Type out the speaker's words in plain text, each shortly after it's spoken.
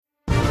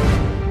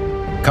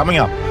Coming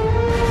up,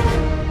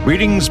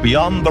 readings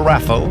beyond the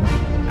RAFO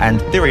and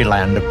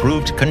Theoryland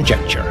approved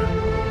conjecture.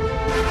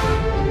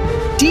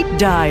 Deep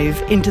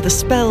dive into the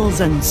spells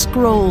and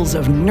scrolls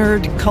of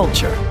nerd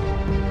culture.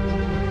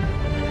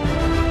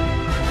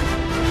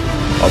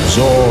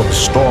 Absorb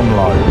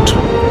Stormlight.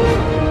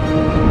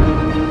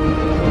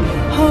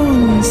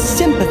 Hone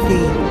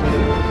sympathy.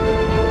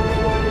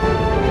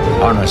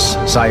 Harness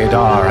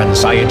Sayadar and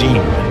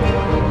Sayadine.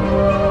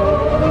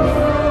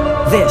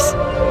 This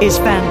is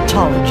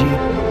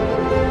Phantology.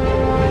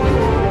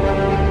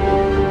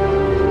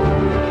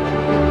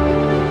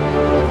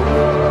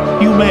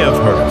 You may have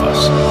heard of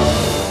us.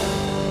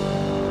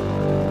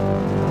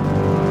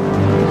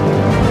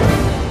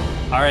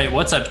 All right,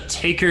 what's up,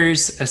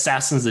 Takers,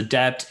 Assassins,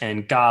 Adept,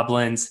 and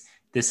Goblins?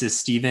 This is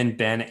Stephen,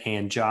 Ben,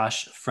 and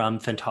Josh from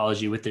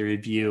Phantology with a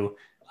review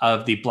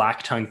of The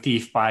Black Tongue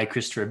Thief by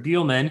Christopher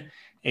Buehlman,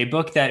 a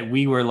book that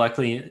we were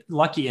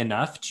lucky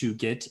enough to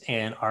get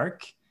an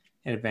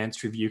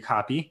advanced review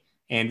copy.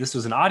 And this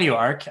was an audio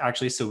ARC,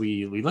 actually, so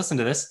we listened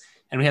to this,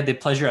 and we had the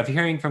pleasure of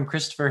hearing from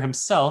Christopher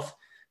himself,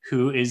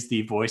 who is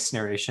the voice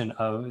narration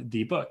of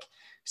the book.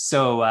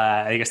 So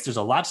I guess there's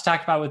a lot to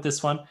talk about with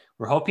this one.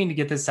 We're hoping to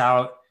get this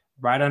out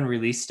right on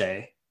release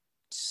day,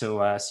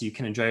 so you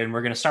can enjoy it. And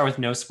we're going to start with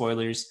no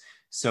spoilers.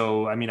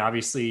 So, I mean,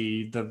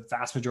 obviously, the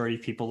vast majority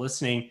of people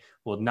listening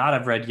will not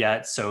have read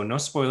yet, so no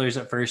spoilers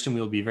at first, and we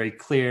will be very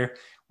clear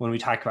when we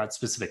talk about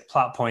specific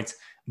plot points.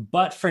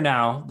 But for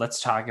now,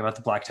 let's talk about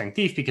The Black Tongue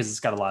Thief because it's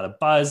got a lot of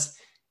buzz.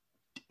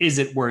 Is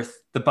it worth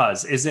the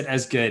buzz? Is it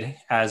as good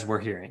as we're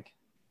hearing?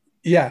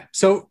 Yeah.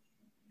 So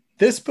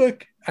this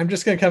book, I'm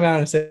just going to come out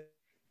and say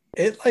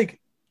it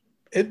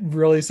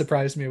really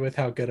surprised me with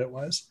how good it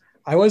was.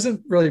 I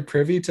wasn't really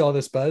privy to all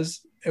this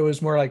buzz. It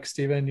was more like,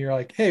 Steven, you're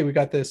like, hey, we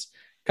got this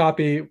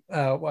copy.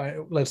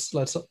 Let's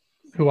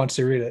who wants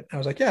to read it? I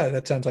was like, yeah,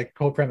 that sounds like a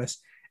cool premise.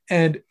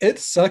 And it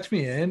sucked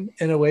me in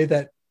a way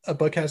that a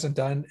book hasn't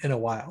done in a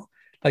while.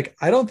 Like,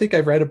 I don't think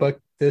I've read a book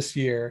this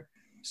year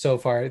so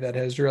far that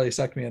has really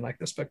sucked me in like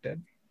this book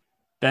did.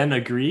 Ben,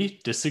 agree?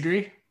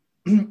 Disagree?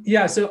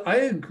 Yeah, so I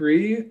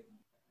agree.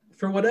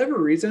 For whatever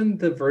reason,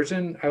 the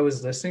version I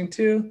was listening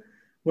to,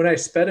 when I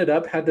sped it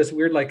up, had this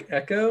weird like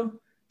echo.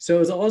 So it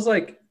was always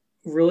like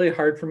really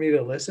hard for me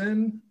to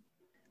listen.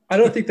 I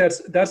don't think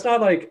that's not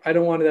like, I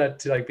don't want that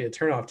to like be a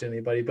turnoff to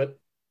anybody, but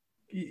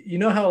you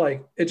know how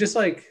like it just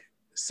like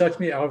sucked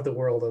me out of the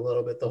world a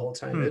little bit the whole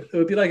time. It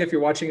would be like if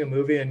you're watching a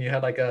movie and you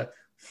had like a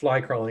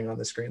fly crawling on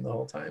the screen the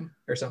whole time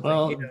or something.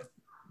 Well, you know?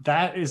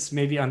 That is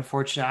maybe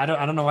unfortunate. I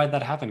don't know why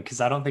that happened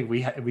because I don't think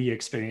we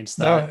experienced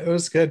that. No, it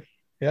was good.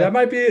 Yeah, that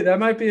might be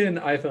an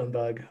iPhone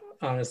bug,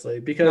 honestly,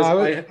 because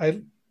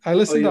I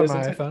listened on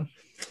my iPhone.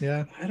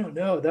 Yeah, I don't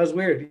know. That was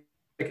weird.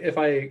 Like if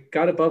I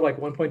got above like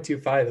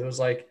 1.25, it was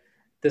like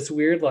this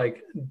weird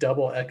like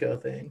double echo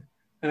thing.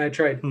 And I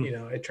tried,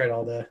 I tried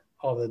all the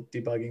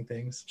debugging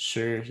things.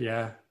 Sure,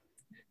 yeah.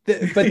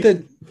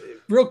 But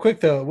real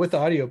quick though, with the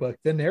audiobook,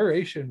 the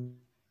narration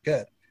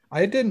good.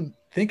 I didn't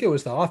think it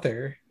was the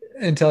author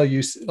until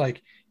you said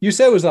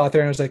it was the author,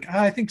 and I was like,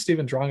 I think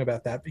Steven's wrong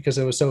about that because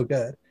it was so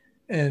good.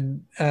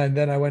 And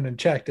then I went and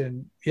checked,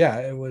 and yeah,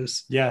 it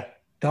was the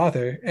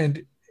author,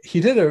 and he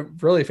did a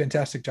really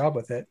fantastic job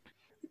with it.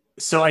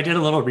 So I did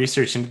a little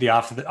research into the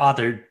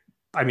author,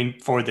 I mean,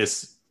 for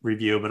this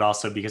review, but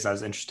also because I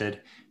was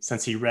interested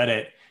since he read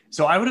it.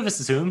 So I would have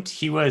assumed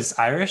he was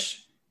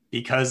Irish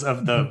because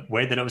of the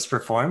way that it was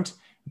performed.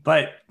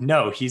 But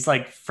no, he's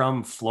like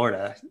from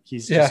Florida.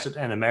 He's just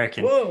an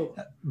American. Whoa.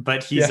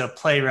 But he's a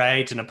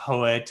playwright and a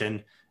poet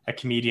and a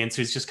comedian.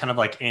 So he's just kind of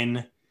like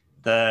in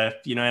the,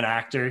 an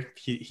actor.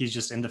 He's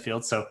just in the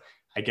field. So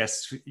I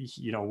guess,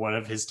 one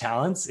of his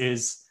talents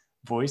is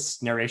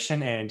voice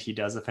narration, and he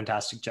does a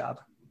fantastic job.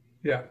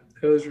 Yeah,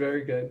 it was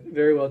very good.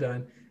 Very well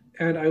done.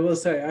 And I will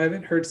say, I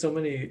haven't heard so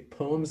many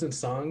poems and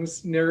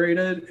songs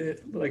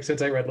narrated like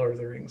since I read Lord of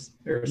the Rings.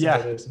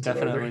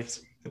 Definitely.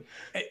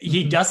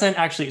 He doesn't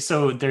actually.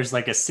 So there's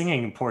like a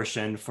singing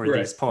portion for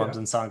these poems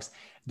and songs.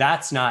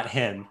 That's not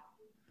him.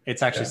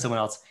 It's actually someone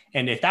else.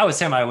 And if that was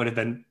him, I would have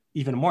been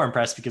even more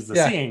impressed because the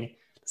singing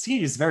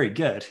is very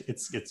good.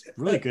 It's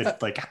really good,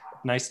 like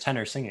nice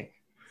tenor singing.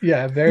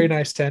 Yeah, very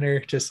nice tenor.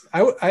 Just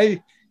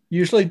I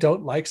usually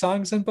don't like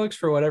songs in books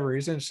for whatever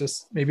reason. It's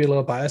just maybe a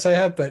little bias I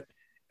have, but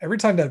every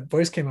time that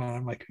voice came on,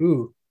 I'm like,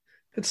 ooh,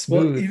 it's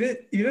smooth. Well,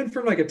 even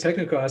from like a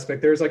technical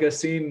aspect, there's like a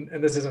scene,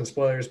 and this isn't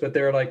spoilers, but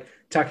they're like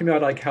talking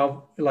about like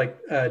how like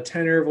a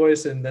tenor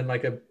voice and then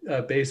like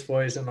a bass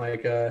voice and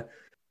like a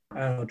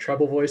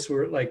treble voice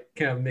were like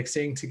kind of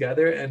mixing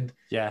together, and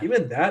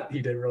even that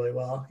he did really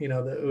well.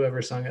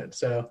 Whoever sung it,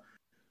 so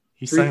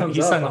he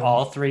sung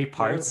all three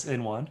parts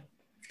in one.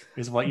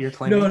 Is what you're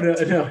claiming?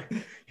 No,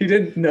 he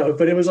didn't. No,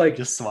 but it was like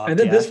just swapped. And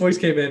then this voice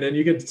came in, and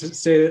you could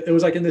say it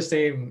was like in the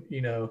same,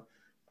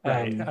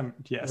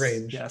 yes,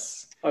 range.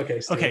 Yes.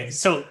 Okay.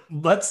 So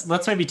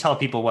let's maybe tell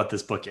people what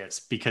this book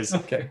is, because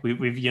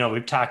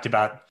we've talked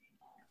about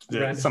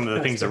some of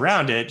the things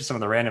around it, some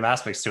of the random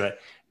aspects to it,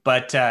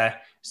 but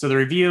So the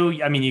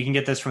review, I mean, you can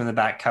get this from the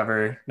back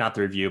cover, not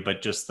the review,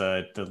 but just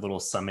the little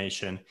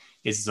summation.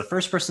 Is a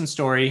first-person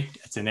story.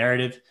 It's a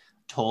narrative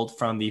told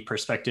from the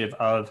perspective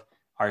of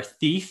our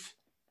thief,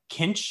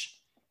 Kinch.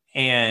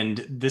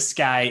 And this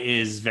guy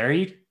he's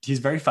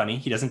very funny.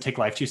 He doesn't take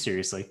life too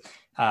seriously.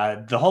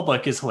 The whole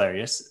book is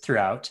hilarious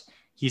throughout.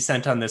 He's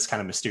sent on this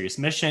kind of mysterious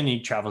mission. He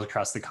travels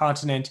across the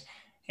continent.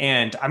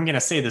 And I'm going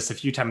to say this a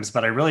few times,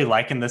 but I really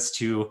liken this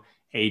to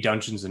a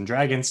Dungeons and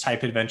Dragons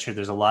type adventure.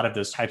 There's a lot of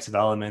those types of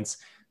elements.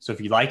 So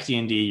if you like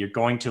D&D, you're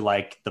going to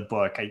like the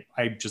book.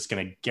 I'm just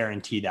going to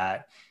guarantee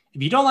that.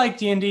 If you don't like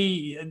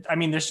D&D, I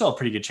mean, there's still a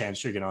pretty good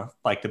chance you're going to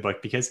like the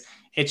book because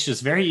it's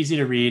just very easy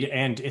to read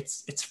and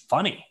it's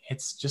funny.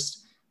 It's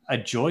just a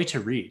joy to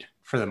read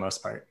for the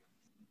most part.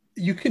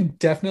 You can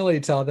definitely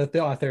tell that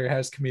the author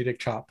has comedic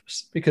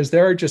chops because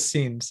there are just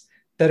scenes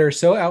that are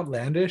so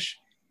outlandish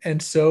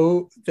and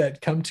so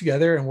that come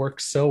together and work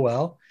so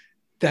well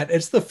that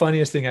it's the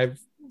funniest thing I've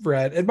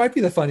read. It might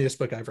be the funniest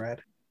book I've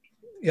read.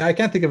 Yeah, I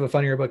can't think of a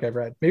funnier book I've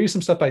read. Maybe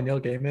some stuff by Neil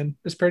Gaiman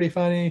is pretty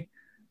funny.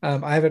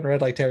 I haven't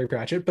read like Terry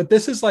Pratchett, but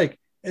this is like,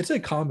 it's a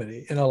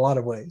comedy in a lot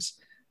of ways.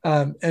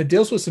 And it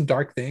deals with some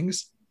dark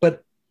things,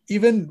 but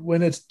even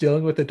when it's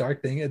dealing with a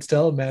dark thing, it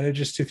still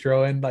manages to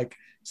throw in like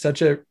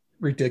such a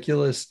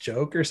ridiculous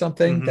joke or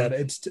something that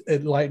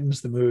it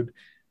lightens the mood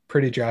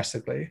pretty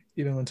drastically,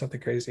 even when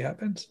something crazy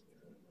happens.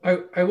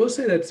 I will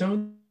say that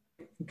some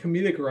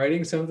comedic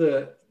writing, some of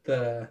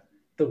the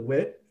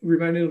wit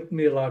reminded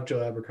me a lot of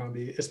Joe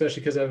Abercrombie,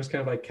 especially because I was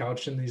kind of like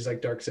couched in these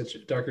like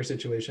darker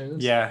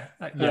situations. Yeah,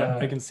 I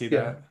can see that.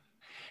 Yeah.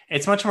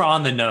 It's much more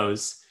on the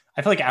nose.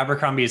 I feel like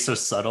Abercrombie is so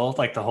subtle,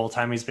 like the whole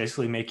time he's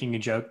basically making a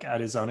joke at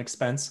his own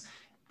expense.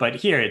 But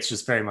here it's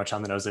just very much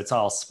on the nose. It's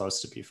all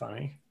supposed to be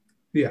funny.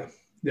 Yeah,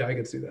 I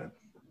can see that.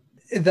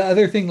 The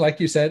other thing, like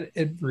you said,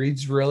 it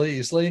reads really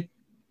easily,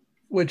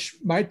 which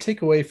might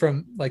take away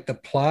from like the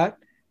plot.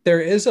 There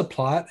is a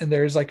plot and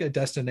there's like a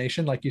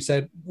destination, like you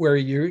said, where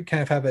you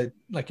kind of have a,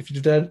 like if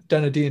you've done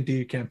a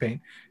D&D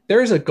campaign,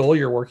 there is a goal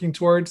you're working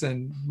towards.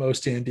 And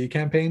most D&D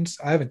campaigns,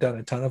 I haven't done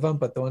a ton of them,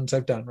 but the ones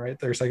I've done, right,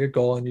 there's like a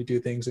goal and you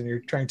do things and you're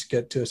trying to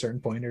get to a certain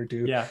point or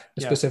do a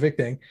specific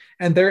thing.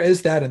 And there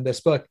is that in this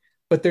book,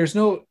 but there's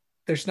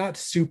not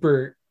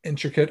super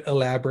intricate,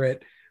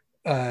 elaborate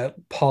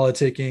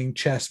politicking,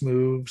 chess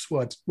moves.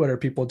 What are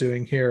people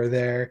doing here or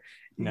there?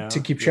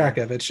 To keep track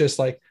of. It's just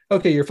like,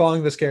 okay, you're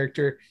following this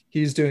character.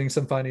 He's doing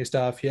some funny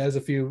stuff. He has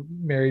a few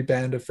merry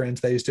band of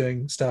friends that he's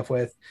doing stuff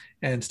with,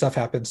 and stuff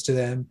happens to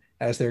them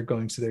as they're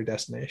going to their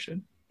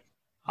destination.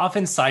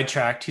 Often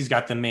sidetracked. He's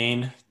got the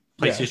main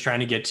place he's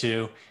trying to get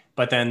to,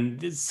 but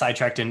then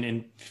sidetracked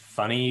in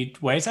funny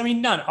ways. I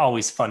mean, not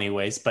always funny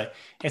ways, but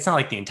it's not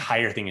like the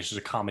entire thing is just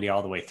a comedy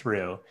all the way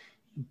through.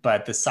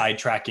 But the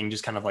sidetracking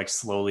just kind of like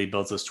slowly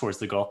builds us towards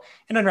the goal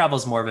and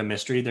unravels more of a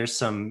mystery. There's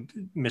some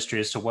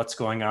mystery as to what's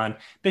going on.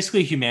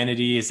 Basically,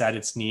 humanity is at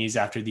its knees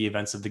after the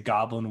events of the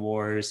Goblin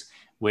Wars,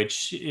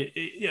 which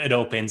it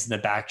opens in the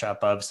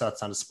backdrop of. So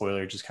that's not a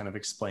spoiler, it just kind of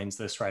explains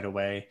this right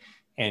away.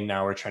 And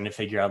now we're trying to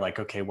figure out like,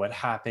 okay, what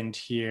happened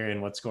here and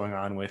what's going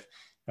on with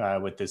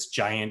this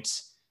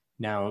giant,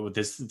 now with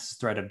this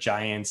threat of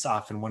giants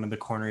off in one of the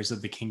corners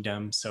of the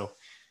kingdom. So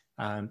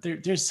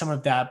there's some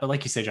of that, but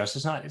like you say, Josh,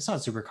 it's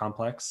not super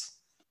complex.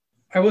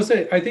 I will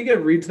say, I think it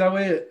reads that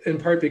way in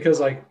part because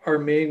like our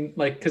main,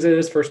 like, because it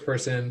is first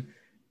person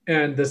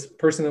and this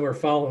person that we're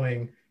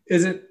following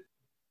isn't,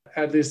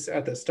 at least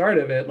at the start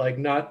of it, like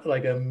not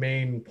like a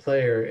main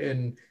player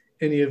in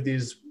any of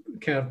these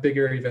kind of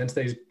bigger events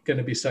that he's going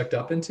to be sucked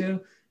up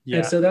into. Yeah.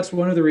 And so that's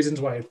one of the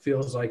reasons why it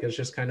feels like it's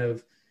just kind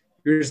of,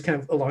 you're just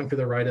kind of along for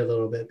the ride a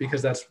little bit,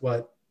 because that's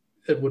what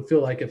it would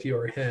feel like if you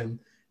were him.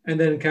 And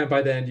then kind of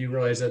by the end, you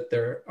realize that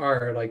there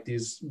are like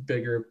these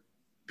bigger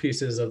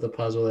pieces of the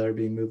puzzle that are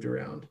being moved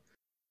around.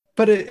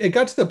 But it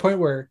got to the point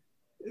where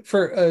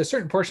for a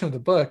certain portion of the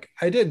book,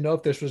 I didn't know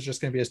if this was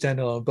just going to be a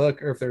standalone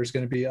book or if there's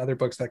going to be other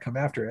books that come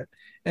after it.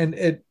 And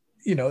it,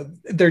 you know,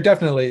 there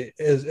definitely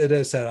is, it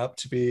is set up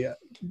to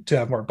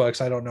have more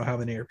books. I don't know how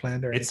many are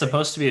planned or anything. It's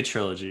supposed to be a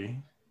trilogy.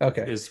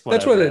 Okay.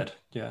 That's what it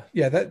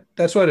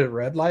that's what it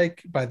read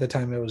like by the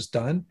time it was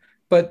done.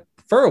 But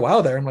for a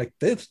while there, I'm like,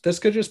 this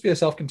could just be a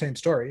self-contained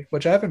story,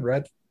 which I haven't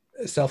read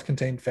a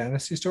self-contained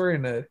fantasy story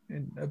in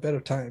a bit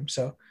of time.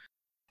 So,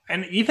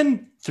 and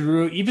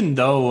even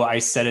though I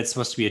said it's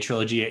supposed to be a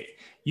trilogy,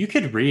 you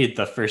could read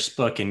the first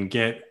book and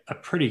get a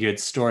pretty good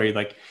story.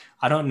 Like,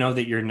 I don't know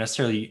that you're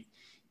necessarily,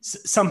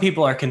 some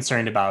people are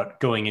concerned about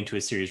going into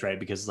a series, right?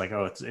 Because it's like,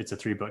 oh, it's a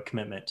 3-book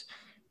commitment.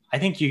 I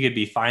think you could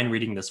be fine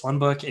reading this one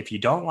book. If you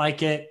don't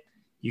like it,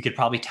 you could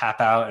probably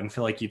tap out and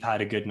feel like you've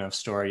had a good enough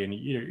story and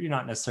you're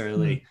not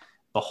necessarily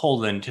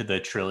beholden to the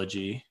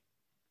trilogy.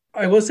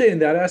 I will say in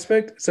that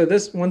aspect, so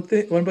this one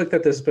book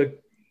that this book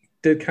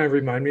did kind of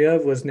remind me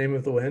of was Name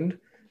of the Wind.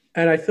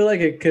 And I feel like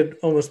it could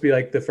almost be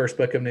like the first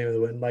book of Name of the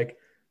Wind. Like,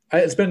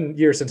 it's been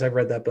years since I've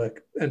read that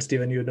book, and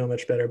Stephen, you would know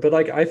much better, but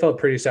like I felt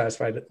pretty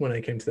satisfied when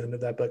I came to the end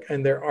of that book.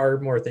 And there are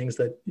more things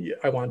that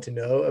I want to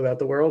know about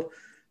the world,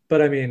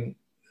 but I mean,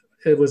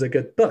 it was a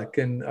good book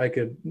and I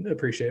could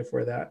appreciate it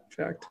for that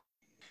fact.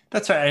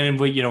 That's right. And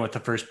with the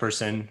first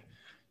person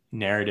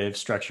narrative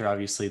structure,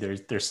 obviously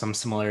there's some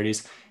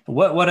similarities.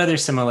 What other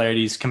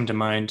similarities come to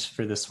mind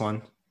for this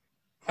one?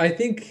 I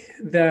think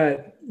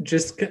that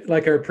just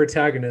like our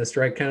protagonist,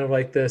 right? Kind of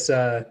like this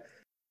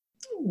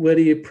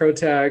witty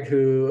protag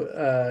who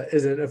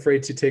isn't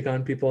afraid to take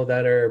on people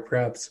that are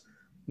perhaps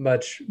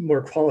much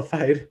more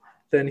qualified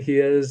than he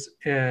is,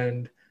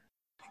 and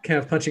kind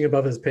of punching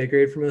above his pay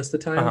grade for most of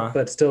the time,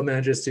 but still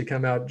manages to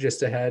come out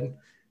just ahead.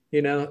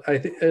 I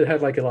think it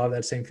had like a lot of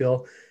that same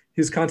feel.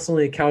 He's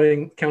constantly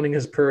counting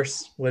his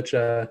purse, which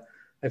I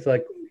feel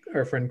like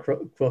our friend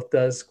Quoth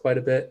does quite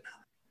a bit.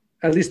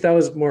 At least that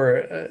was more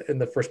in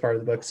the first part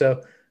of the book.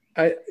 So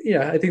I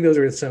think those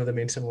are some of the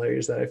main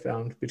similarities that I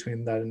found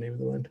between that and Name of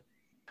the Wind.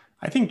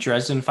 I think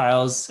Dresden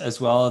Files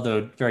as well,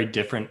 though very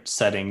different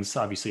settings,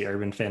 obviously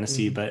urban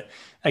fantasy, but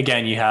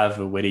again, you have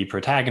a witty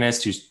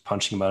protagonist who's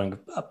punching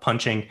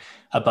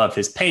above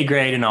his pay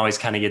grade and always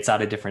kind of gets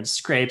out of different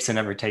scrapes and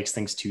never takes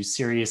things too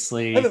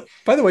seriously.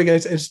 By the way,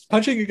 guys, it's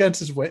punching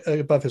against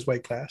above his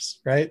weight class,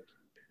 right?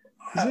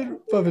 Is it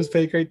above his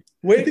pay grade?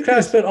 Weight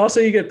class, but also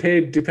you get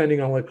paid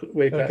depending on what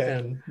weight class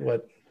and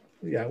what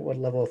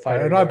level of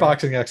fighter. I'm not a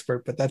boxing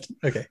expert, but that's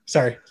okay.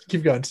 Sorry.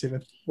 Keep going,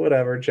 Stephen.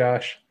 Whatever,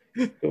 Josh.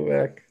 Go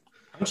back.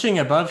 Punching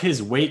above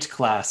his weight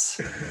class.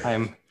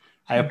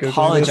 I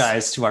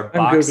apologize to our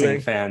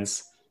boxing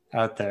fans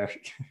out there.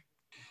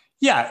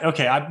 Yeah,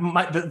 okay.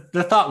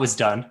 The thought was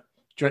done.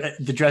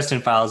 The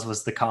Dresden Files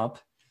was the comp.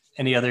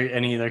 Any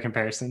other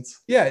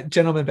comparisons? Yeah,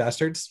 Gentlemen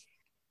Bastards.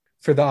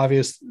 For the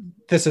obvious,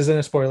 this isn't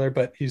a spoiler,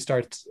 but he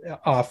starts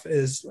off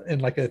as in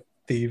like a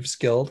thieves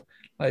guild.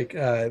 Like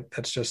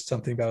that's just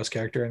something about his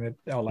character, and it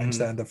outlines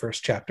that in the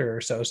first chapter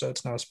or so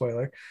it's not a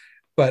spoiler.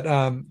 But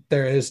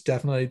there is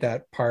definitely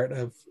that part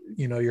of,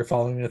 you're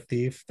following a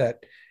thief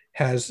that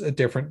has a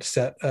different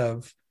set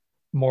of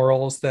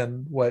morals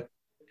than what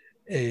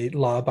a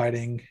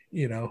law-abiding,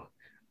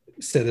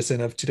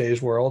 citizen of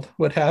today's world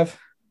would have.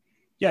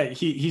 Yeah,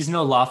 he's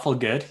no lawful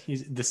good.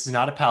 This is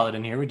not a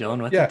paladin here. We're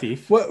dealing with a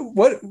thief.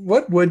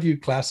 What would you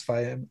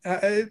classify him?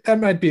 That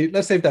might be.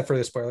 Let's save that for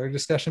the spoiler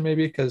discussion,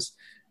 maybe, because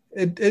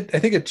I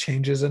think it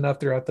changes enough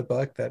throughout the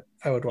book that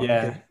I would want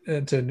to get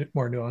into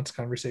more nuanced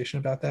conversation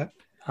about that.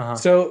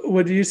 So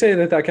would you say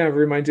that kind of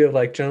reminds you of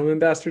like Gentlemen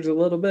Bastards a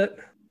little bit?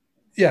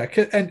 Yeah,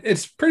 and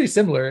it's pretty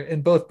similar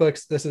in both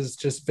books. This is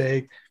just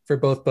vague for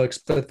both books,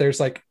 but there's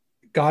like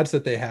gods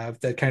that they have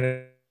that kind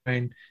of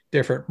find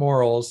different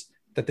morals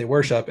that they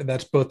worship, and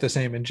that's both the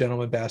same in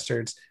Gentlemen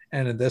Bastards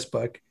and in this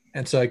book.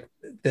 And so like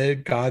the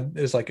god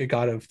is like a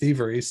god of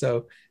thievery,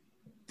 so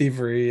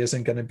thievery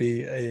isn't going to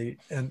be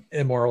an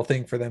immoral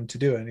thing for them to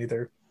do in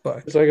either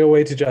book. It's like a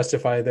way to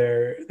justify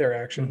their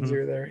actions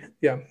or their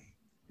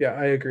yeah,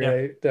 I agree.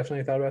 I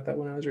definitely thought about that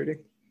when I was reading.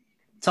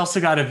 It's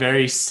also got a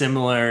very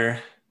similar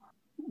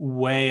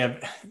way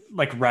of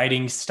like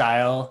writing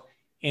style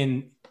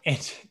a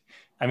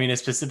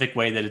specific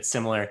way that it's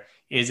similar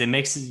is it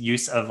makes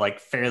use of like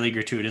fairly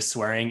gratuitous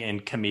swearing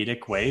in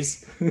comedic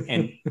ways.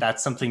 And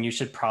that's something you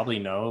should probably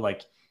know.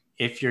 Like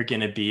if you're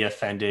going to be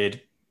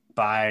offended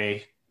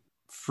by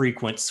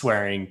frequent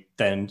swearing,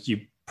 then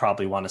you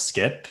probably want to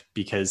skip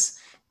because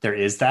there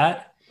is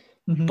that,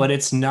 but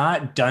it's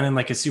not done in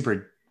like a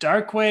super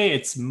dark way.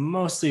 It's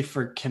mostly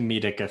for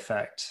comedic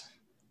effect.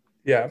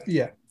 Yeah.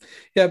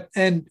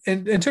 And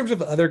in terms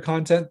of other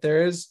content,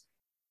 there is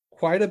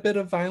quite a bit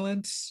of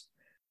violence.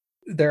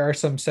 There are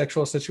some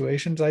sexual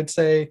situations, I'd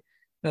say.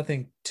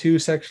 Nothing too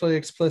sexually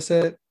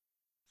explicit.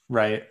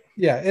 Right.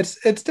 Yeah, it's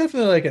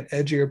definitely like an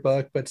edgier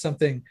book, but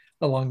something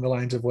along the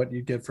lines of what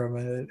you get from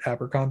an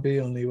Abercrombie,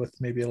 only with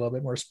maybe a little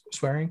bit more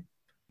swearing.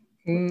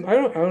 I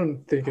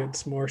don't think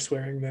it's more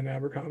swearing than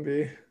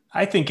Abercrombie.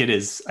 I think it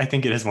is. I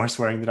think it is more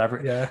swearing than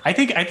Abercrombie. Yeah. I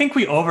think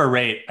we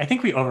overrate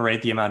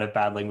the amount of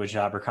bad language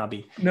in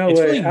Abercrombie. No way.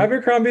 Really...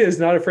 Abercrombie is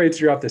not afraid to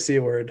drop the C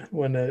word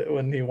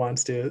when he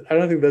wants to. I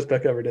don't think this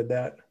book ever did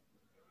that.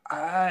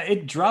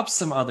 It drops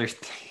some other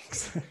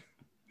things.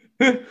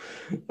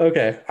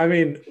 Okay. I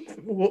mean,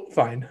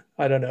 fine.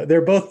 I don't know.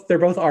 They're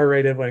both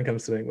R-rated when it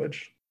comes to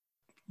language.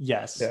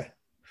 Yes. Yeah.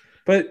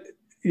 But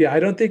yeah, I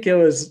don't think it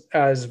was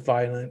as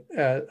violent.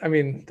 I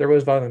mean, there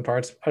was violent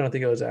parts. I don't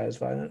think it was as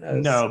violent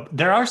as... No,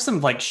 there are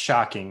some like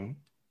shocking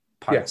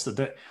parts. Yeah.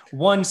 So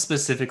one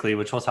specifically,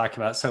 which we'll talk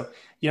about. So,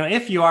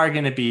 if you are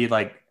going to be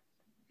like,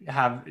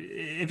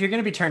 if you're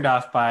going to be turned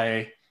off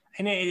by,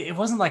 and it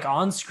wasn't like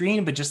on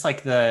screen, but just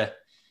like the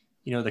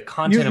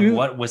content of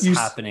what was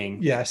happening.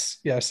 Yes,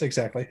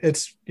 exactly.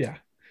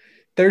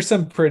 There's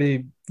some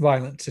pretty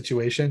violent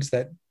situations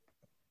that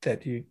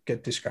you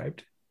get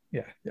described.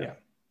 Yeah.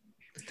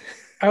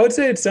 I would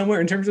say it's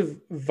somewhere in terms of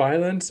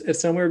violence.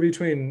 It's somewhere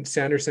between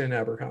Sanderson and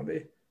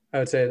Abercrombie. I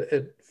would say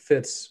it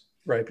fits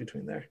right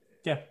between there.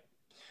 Yeah.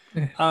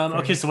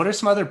 Okay. So what are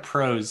some other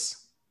pros?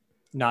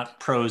 Not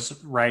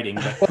prose writing,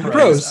 but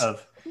pros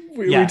of.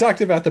 We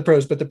talked about the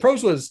pros, but the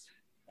prose was,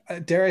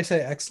 dare I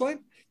say,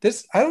 excellent.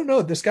 This, I don't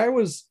know. This guy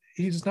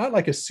he's not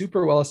like a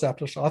super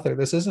well-established author.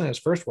 This isn't his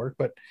first work,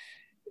 but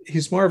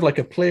he's more of like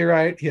a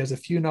playwright. He has a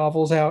few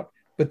novels out,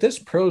 but this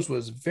prose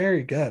was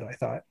very good, I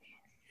thought.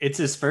 it's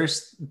his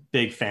first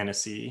big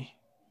fantasy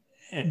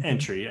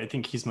entry. I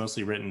think he's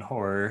mostly written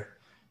horror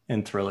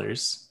and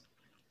thrillers.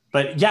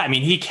 But yeah, I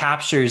mean, he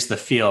captures the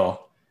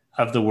feel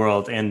of the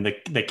world and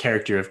the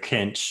character of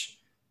Kinch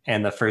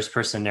and the first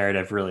person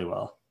narrative really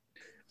well.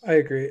 I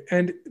agree.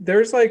 And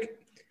there's like,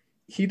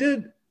 he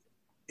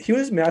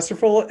was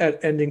masterful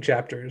at ending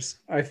chapters,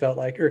 I felt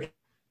like, or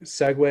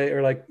segue,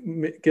 or like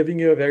giving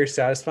you a very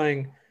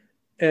satisfying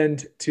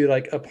end to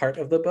like a part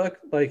of the book.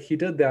 Like he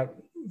did that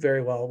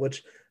very well,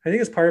 which I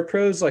think is part of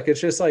prose. Like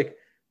it's just like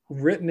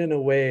written in a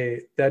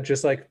way that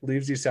just like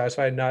leaves you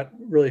satisfied, not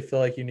really feel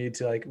like you need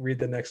to like read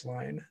the next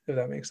line, if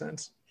that makes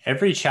sense.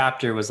 Every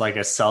chapter was like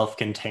a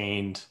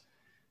self-contained,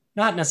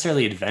 not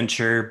necessarily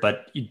adventure,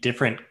 but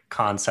different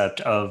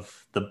concept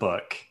of the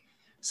book.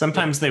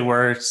 Sometimes they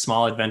were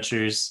small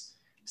adventures.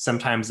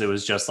 Sometimes it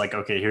was just like,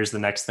 okay, here's the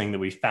next thing that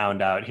we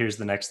found out. Here's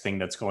the next thing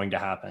that's going to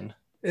happen.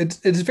 It's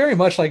very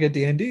much like a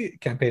D&D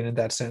campaign in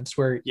that sense,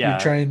 where you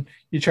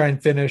try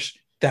and finish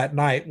that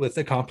night with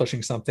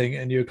accomplishing something,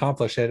 and you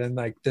accomplish it, and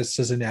like this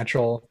is a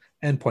natural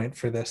endpoint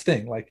for this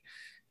thing. Like,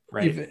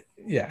 right?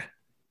 Yeah.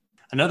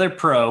 Another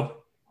pro,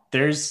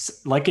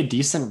 there's like a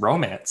decent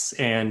romance,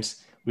 and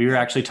we were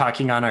actually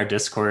talking on our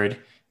Discord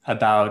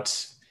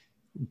about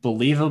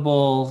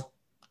believable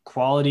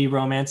quality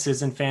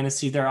romances in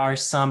fantasy. There are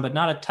some, but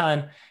not a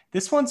ton.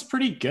 This one's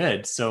pretty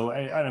good. So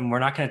we're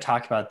not going to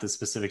talk about the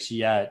specifics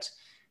yet,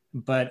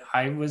 but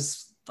I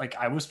was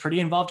pretty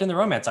involved in the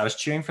romance. I was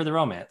cheering for the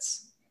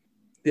romance.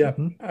 Yeah,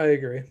 I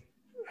agree.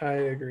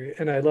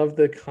 And I love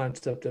the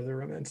concept of the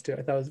romance too.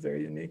 I thought it was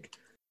very unique.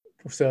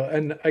 So,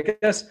 and I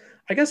guess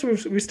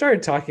we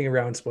started talking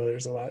around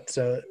spoilers a lot.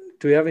 So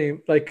do we have any,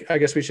 like, I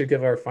guess we should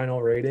give our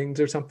final ratings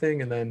or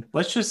something, and then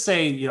let's just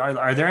say,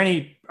 are there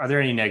any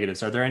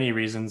negatives? Are there any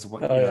reasons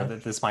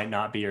that this might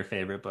not be your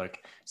favorite book?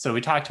 So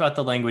we talked about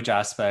the language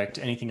aspect.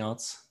 Anything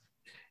else?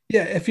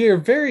 Yeah, if you're a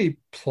very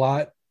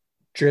plot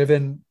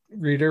driven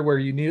reader where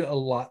you need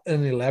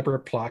an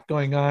elaborate plot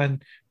going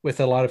on with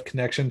a lot of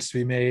connections to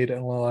be made and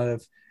a lot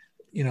of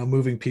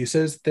moving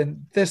pieces,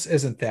 then this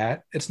isn't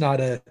that. It's not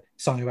a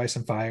Song of Ice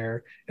and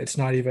Fire. It's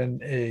not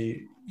even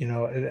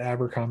an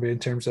Abercrombie in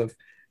terms of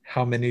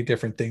how many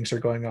different things are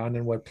going on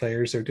and what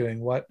players are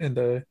doing what in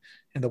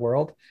the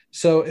world.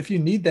 So if you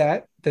need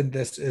that, then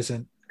this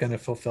isn't going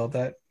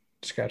to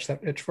scratch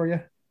that itch for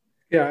you.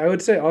 Yeah, I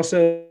would say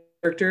also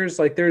characters,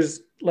 like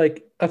there's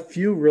like a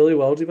few really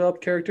well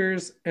developed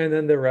characters, and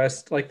then the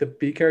rest, like the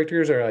B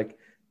characters, are like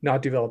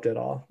not developed at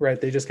all, right?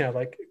 They just kind of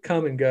like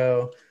come and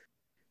go.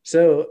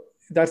 So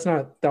that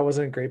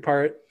wasn't a great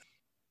part.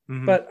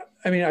 Mm-hmm. But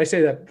I mean, I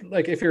say that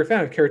like if you're a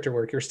fan of character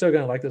work, you're still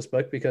going to like this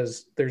book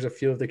because there's a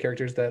few of the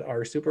characters that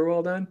are super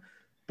well done.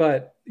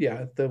 But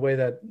yeah, the way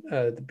that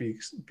the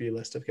B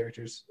list of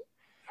characters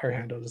are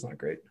handled is not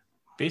great.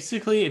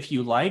 Basically, if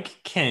you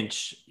like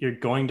Kinch, you're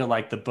going to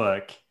like the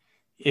book.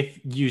 If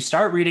you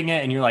start reading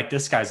it and you're like,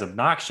 this guy's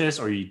obnoxious,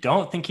 or you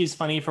don't think he's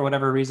funny for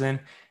whatever reason,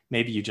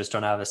 maybe you just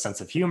don't have a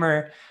sense of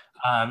humor,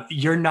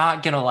 you're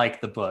not going to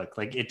like the book.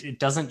 Like it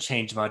doesn't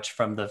change much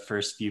from the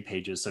first few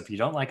pages. So if you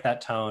don't like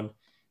that tone,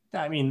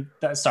 I mean,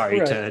 sorry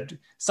to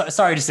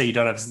say you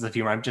don't have a sense of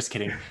humor. I'm just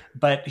kidding.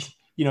 But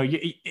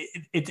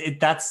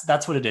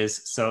that's what it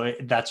is. So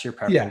that's your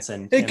preference. Yeah,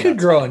 and it could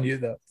grow on you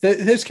though.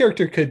 His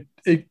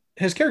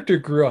character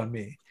grew on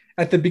me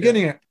at the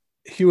beginning. Yeah.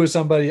 He was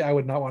somebody I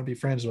would not want to be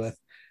friends with,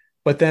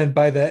 but then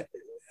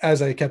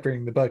as I kept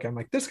reading the book, I'm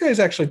like, this guy's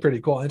actually pretty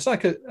cool. And it's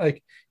not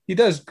like he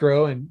does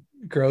grow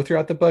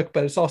throughout the book,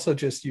 but it's also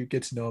just you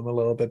get to know him a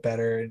little bit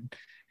better. And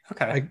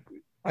okay,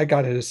 I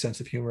got his sense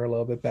of humor a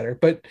little bit better.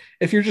 But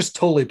if you're just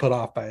totally put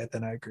off by it,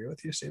 then I agree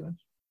with you, Steven.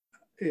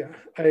 Yeah,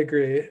 I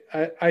agree.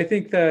 I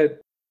think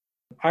that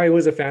I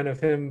was a fan of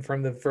him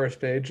from the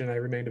first page, and I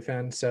remained a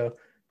fan. So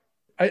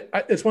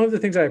it's one of the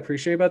things I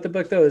appreciate about the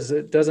book, though, is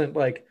it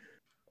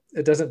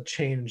doesn't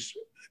change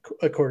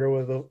a quarter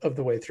of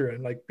the way through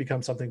and like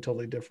become something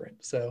totally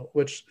different. So,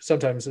 which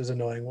sometimes is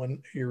annoying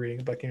when you're reading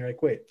a book and you're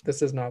like, wait,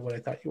 this is not what I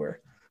thought you were.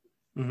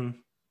 Mm-hmm.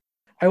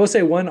 I will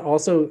say one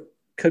also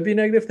could be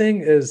negative thing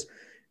is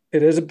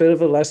it is a bit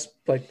of a less,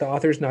 like the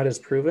author's not as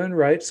proven,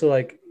 right? So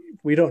like,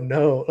 we don't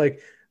know,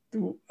 like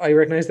I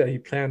recognize that he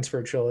plans for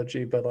a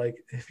trilogy, but like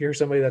if you're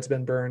somebody that's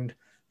been burned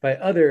by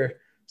other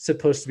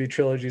supposed to be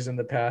trilogies in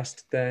the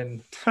past,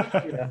 then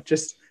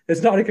just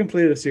it's not a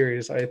completed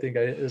series, I think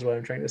is what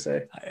I'm trying to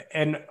say.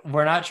 And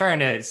we're not trying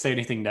to say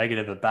anything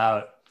negative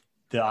about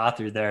the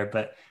author there,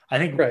 but I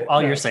think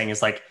you're saying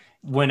is like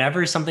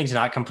whenever something's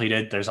not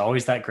completed, there's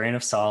always that grain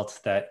of salt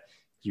that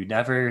you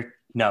never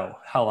know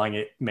how long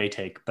it may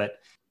take. But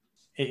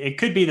it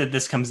could be that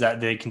this comes out,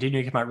 they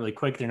continue to come out really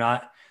quick. They're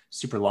not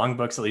super long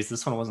books. At least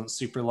this one wasn't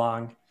super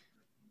long.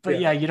 But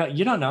you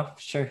don't know.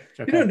 Sure.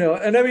 Okay. You don't know.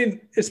 And I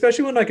mean,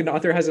 especially when like an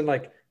author hasn't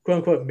like quote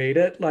unquote made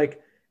it,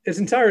 like it's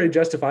entirely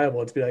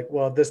justifiable to be like,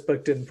 well, this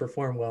book didn't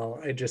perform well.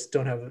 I just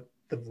don't have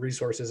the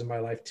resources in my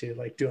life to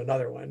like do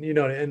another one,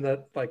 and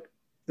that like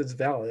that's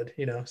valid,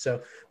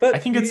 so, but I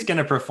think it's going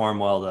to perform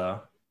well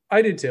though.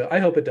 I do too. I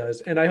hope it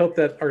does. And I hope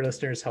that our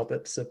listeners help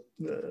it,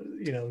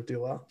 do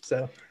well.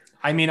 So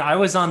I mean, I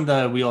was on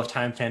the Wheel of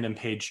Time fandom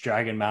page,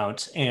 Dragon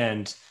Mount,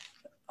 and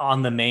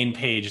on the main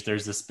page,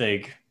 there's this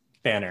big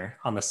banner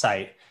on the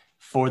site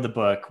for the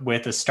book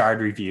with a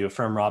starred review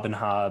from Robin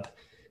Hobb.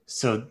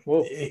 So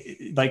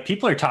like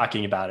people are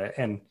talking about it.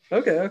 And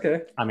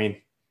okay. I mean,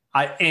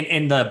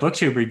 in the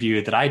BookTube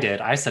review that I did,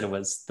 I said it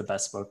was the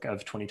best book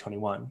of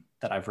 2021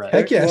 that I've read.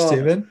 Heck yeah,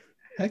 Stephen.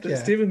 Heck yeah.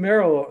 Stephen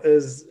Merrill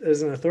is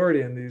an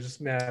authority in these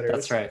matters.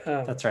 That's right.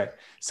 That's right.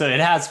 So it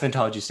has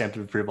Phantology stamp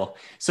of approval.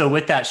 So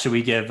with that, should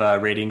we give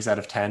ratings out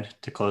of 10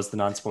 to close the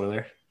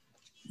non-spoiler?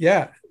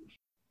 Yeah.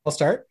 I'll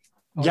start.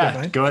 Go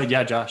ahead.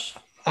 Yeah, Josh.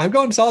 I'm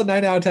going solid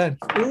 9 out of 10.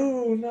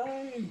 Ooh,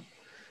 9.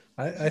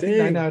 I think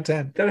 9 out of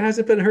 10. That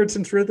hasn't been heard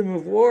since Rhythm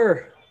of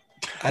War.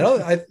 I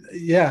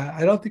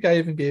don't think I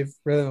even gave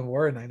Rhythm of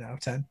War a 9 out of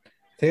 10. I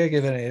think I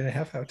gave it an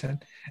 8.5 out of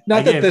 10.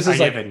 I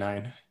gave it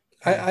 9.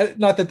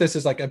 Not that this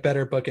is like a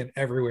better book in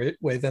every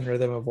way than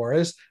Rhythm of War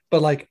is,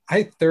 but like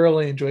I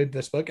thoroughly enjoyed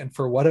this book, and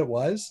for what it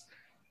was,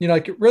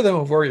 like Rhythm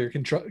of War, you're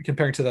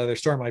comparing to the other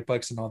Stormlight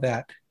books and all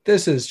that.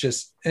 This is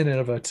just in and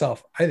of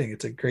itself, I think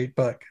it's a great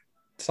book.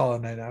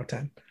 Solid 9 out of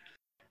 10.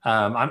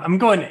 I'm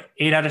going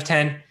 8 out of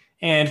 10.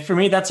 And for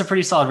me, that's a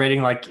pretty solid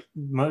rating. Like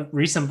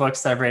recent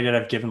books that I've rated,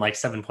 I've given like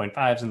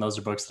 7.5s, and those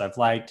are books that I've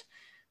liked.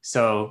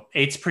 So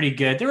 8's pretty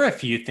good. There were a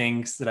few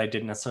things that I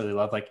didn't necessarily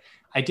love. Like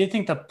I did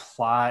think the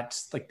plot,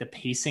 like the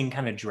pacing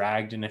kind of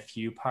dragged in a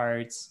few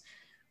parts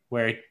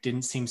where it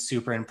didn't seem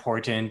super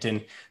important.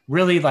 And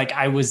really like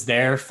I was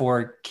there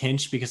for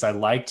Kinch because I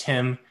liked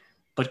him,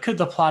 but could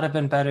the plot have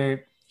been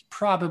better?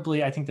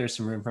 Probably. I think there's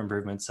some room for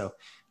improvement. So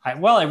I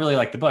really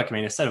like the book. I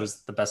mean, I said it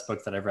was the best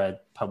book that I've read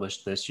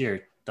published this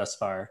year thus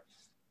far.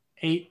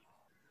 8.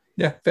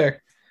 Yeah,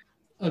 fair.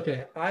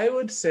 Okay, I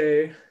would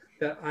say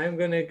that I'm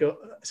going to go.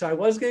 So I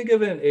was going to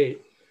give it an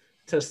 8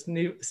 to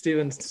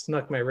Steven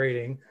snuck my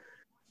rating.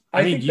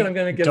 I think that I'm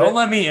going to give don't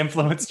let me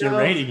influence your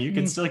rating. You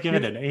can still give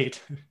it an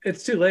 8.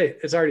 It's too late.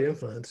 It's already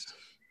influenced.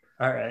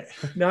 All right.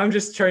 Now I'm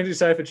just trying to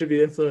decide if it should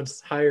be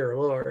influenced higher or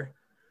lower.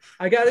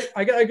 I got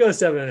to go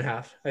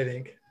 7.5, I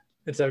think,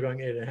 instead of going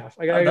 8.5.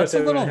 I got to go 7.5. That's a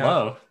little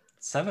low.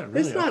 7,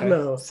 really? It's not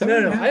low.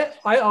 No.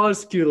 I always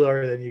skew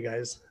lower than you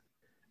guys.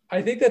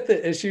 I think that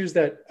the issues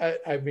that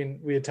I mean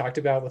we had talked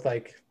about with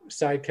like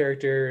side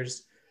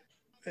characters,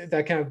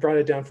 that kind of brought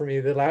it down for me.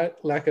 The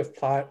lack of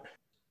plot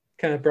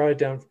kind of brought it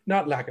down.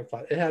 Not lack of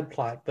plot. It had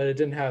plot, but it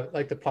didn't have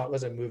like the plot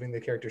wasn't moving the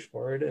characters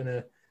forward in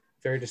a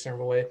very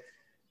discernible way.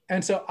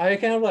 And so I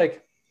kind of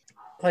like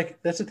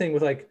that's the thing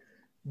with like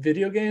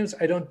video games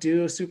I don't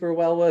do super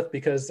well with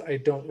because I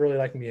don't really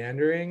like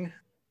meandering.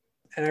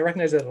 And I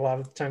recognize that a lot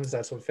of times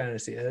that's what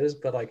fantasy is,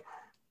 but like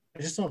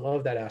I just don't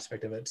love that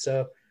aspect of it.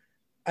 So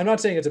I'm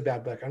not saying it's a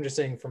bad book. I'm just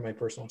saying for my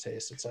personal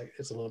taste, it's like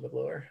it's a little bit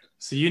lower.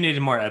 So you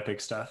needed more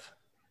epic stuff.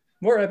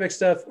 More epic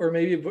stuff, or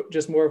maybe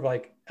just more of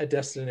like a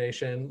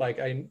destination. Like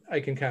I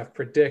can kind of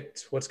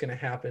predict what's going to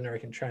happen, or I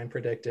can try and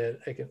predict it.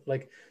 I can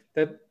like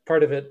that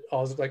part of it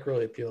also like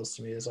really appeals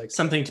to me is like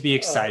something to be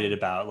excited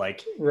about.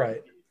 Like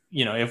right.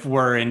 If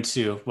we're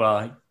into, well,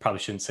 I probably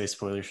shouldn't say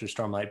spoilers for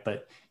Stormlight,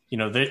 but in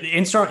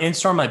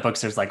Stormlight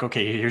books, there's like,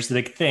 okay, here's the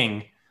big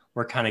thing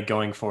we're kind of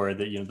going for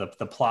that,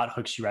 the plot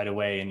hooks you right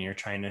away and you're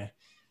trying to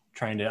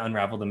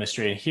unravel the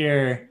mystery. And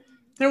here,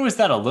 there was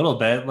that a little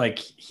bit, like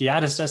he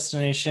had his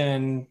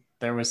destination.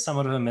 There was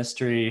somewhat of a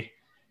mystery,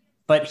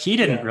 but he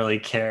didn't really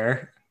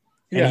care.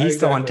 And he's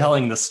the one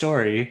telling the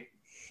story.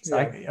 So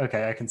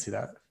I can see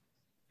that.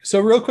 So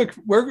real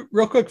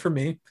quick for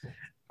me,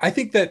 I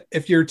think that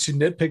if you're to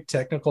nitpick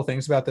technical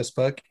things about this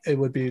book, it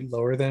would be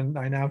lower than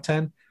 9 out of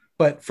 10.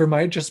 But for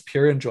my just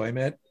pure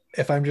enjoyment,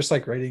 if I'm just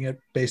like rating it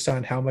based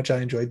on how much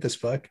I enjoyed this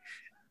book,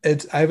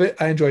 I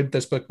enjoyed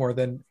this book more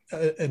than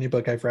any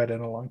book I've read in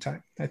a long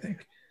time, I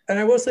think. And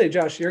I will say,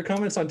 Josh, your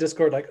comments on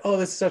Discord, like, oh,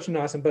 this is such an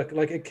awesome book.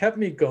 Like it kept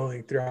me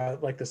going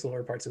throughout like the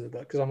lower parts of the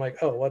book. Cause I'm like,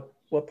 oh,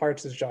 what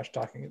parts is Josh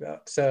talking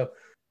about? So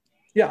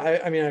yeah,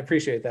 I mean, I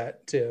appreciate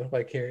that too.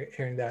 Like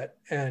hearing that.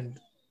 And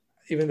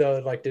even though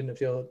it like didn't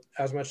appeal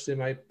as much to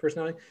my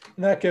personality,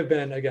 and that could have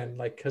been again,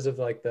 like, cause of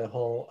like the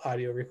whole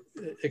audio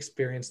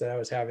experience that I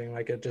was having,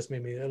 like it just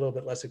made me a little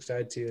bit less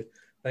excited to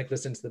like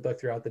listen to the book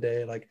throughout the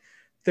day. Like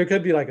there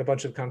could be like a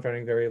bunch of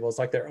confounding variables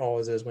like there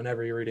always is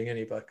whenever you're reading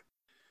any book.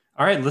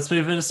 All right, let's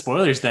move into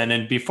spoilers then.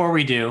 And before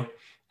we do,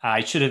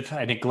 I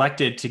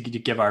neglected to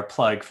give our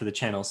plug for the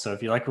channel. So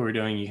if you like what we're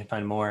doing, you can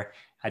find more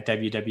at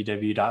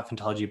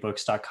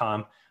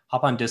www.phantologybooks.com.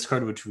 Hop on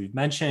Discord, which we've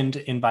mentioned.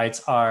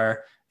 Invites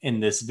are in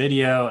this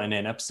video and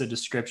in episode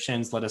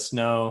descriptions. Let us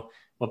know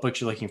what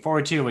books you're looking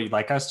forward to, what you'd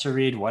like us to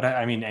read.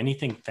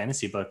 Anything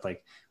fantasy book.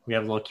 Like we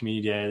have a little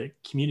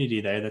community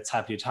there that's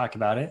happy to talk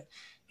about it.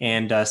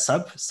 And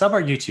sub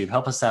our YouTube.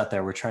 Help us out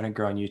there. We're trying to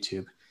grow on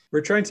YouTube. We're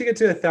trying to get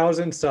to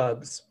 1,000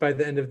 subs by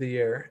the end of the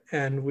year,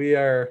 and we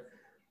are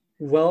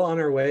well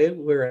on our way.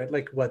 We're at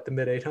like the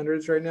mid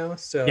 800s right now.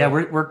 So yeah,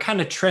 we're kind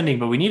of trending,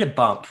 but we need a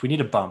bump.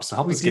 So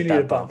help us get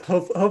that bump.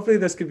 Hopefully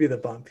this could be the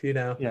bump,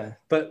 Yeah.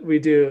 But we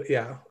do,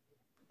 yeah.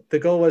 The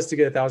goal was to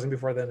get 1,000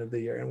 before the end of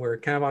the year, and we're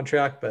kind of on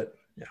track. But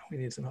yeah, we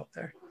need some help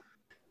there.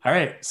 All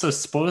right. So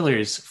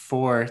spoilers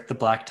for The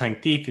Black Tongue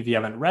Thief. If you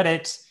haven't read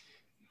it,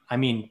 I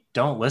mean,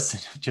 don't listen.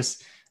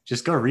 Just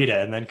go read it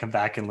and then come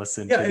back and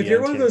listen. Yeah, to if the you're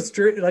end one of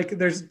here. those like,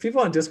 there's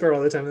people on Discord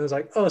all the time and it's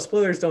like, oh,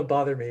 spoilers don't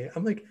bother me.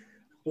 I'm like,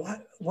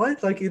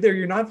 what? Like, either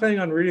you're not planning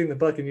on reading the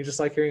book and you just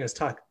like hearing us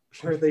talk,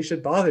 or they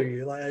should bother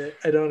you. Like,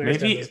 I don't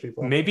understand those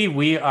people. Maybe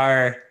we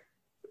are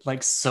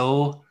like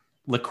so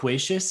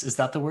loquacious. Is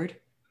that the word?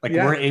 Like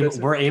Yeah,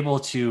 we're able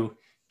to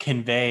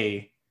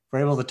convey. We're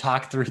able to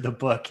talk through the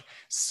book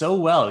so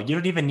well. You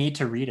don't even need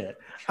to read it.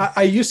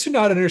 I used to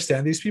not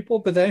understand these people,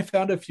 but then I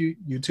found a few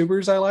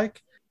YouTubers I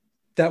like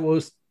that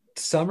will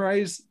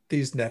summarize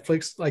these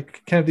Netflix,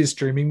 like kind of these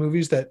streaming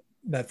movies that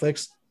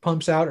Netflix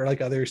pumps out or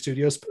like other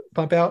studios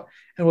pump out,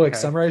 and will like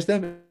summarize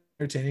them in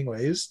entertaining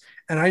ways.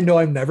 And I know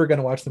I'm never going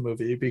to watch the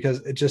movie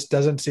because it just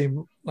doesn't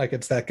seem like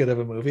it's that good of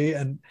a movie.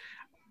 And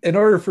in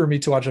order for me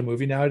to watch a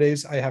movie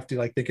nowadays, I have to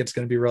like think it's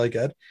going to be really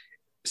good.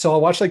 So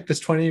I'll watch like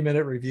this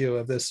 20-minute review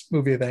of this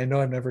movie that I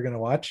know I'm never going to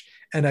watch.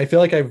 And I feel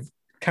like I've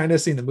kind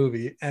of seen the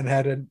movie and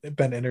hadn't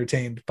been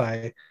entertained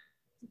by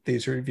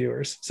these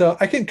reviewers. So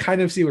I can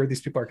kind of see where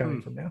these people are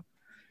coming from now.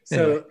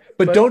 So, anyway,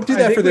 but don't do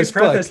that for this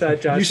book.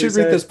 That, Josh. You should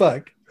read this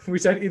book. We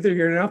said either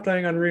you're not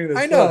planning on reading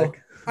this book.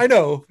 I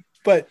know,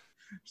 but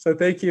so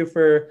thank you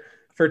for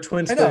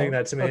twin spinning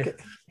that to me.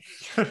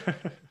 Okay.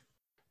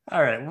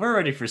 All right, we're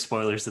ready for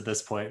spoilers at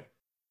this point.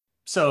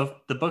 So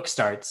the book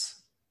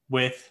starts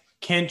with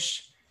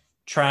Kinch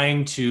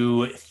trying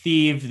to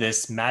thieve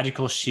this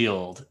magical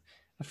shield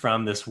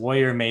from this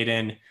warrior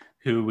maiden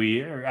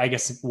or I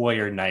guess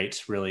warrior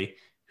knight, really,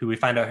 who we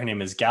find out her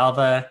name is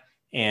Galva,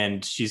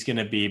 and she's going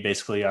to be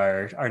basically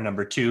our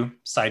number 2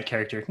 side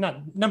character,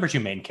 not number 2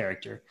 main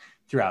character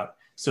throughout.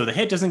 So the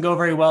hit doesn't go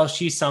very well.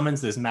 She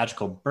summons this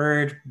magical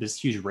bird, this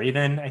huge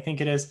raven, I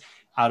think it is,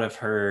 out of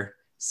her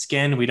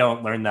skin. We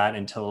don't learn that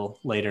until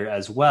later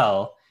as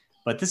well.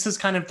 But this is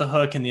kind of the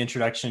hook and the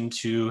introduction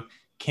to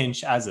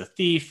Kinch as a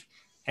thief.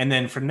 And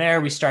then from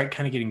there, we start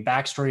kind of getting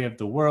backstory of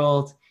the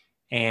world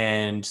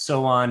and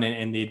so on.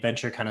 And the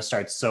adventure kind of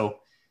starts. So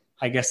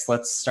I guess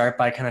let's start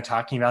by kind of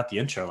talking about the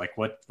intro. Like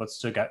what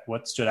stood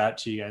out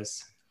to you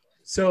guys?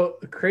 So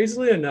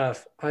crazily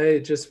enough, I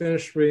just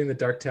finished reading The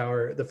Dark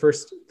Tower, the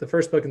first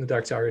book in the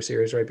Dark Tower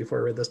series right before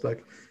I read this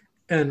book.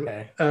 And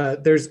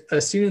there's a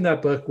scene in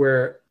that book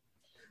where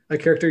a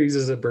character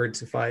uses a bird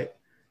to fight.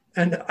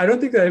 And I don't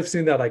think that I've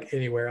seen that like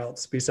anywhere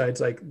else besides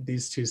like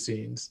these 2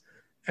 scenes.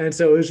 And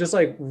so it was just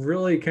like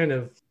really kind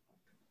of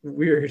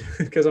weird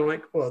because I'm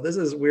like, well, this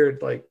is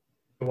weird. Like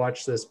to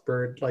watch this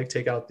bird like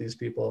take out these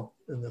people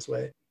in this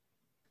way.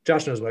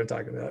 Josh knows what I'm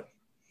talking about.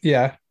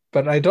 Yeah,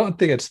 but I don't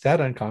think it's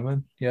that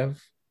uncommon. You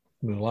have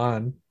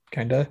Mulan,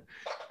 kind of.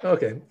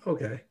 Okay.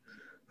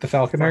 The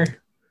Falconer.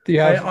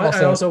 I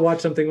also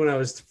watched something when I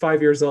was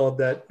 5 years old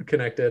that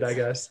connected, I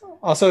guess.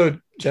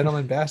 Also,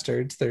 Gentlemen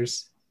Bastards.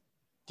 There's.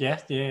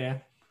 Yeah.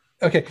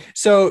 Okay,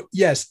 so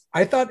yes,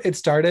 I thought it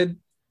started.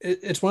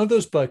 It's one of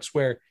those books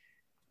where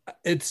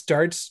it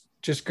starts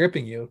just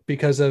gripping you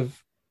because of,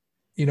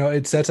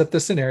 it sets up the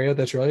scenario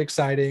that's really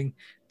exciting.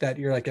 That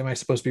you're like, am I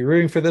supposed to be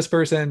rooting for this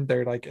person?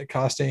 They're like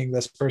accosting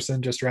this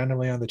person just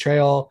randomly on the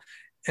trail,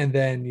 and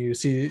then you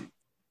see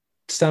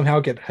somehow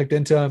get hooked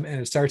into them,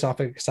 and it starts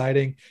off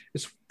exciting.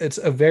 It's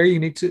a very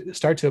unique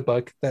start to a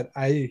book that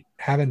I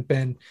haven't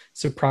been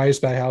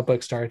surprised by how a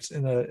book starts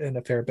in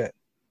a fair bit.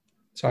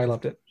 So I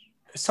loved it.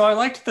 So I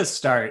liked the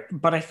start,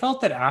 but I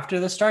felt that after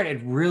the start,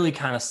 it really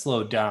kind of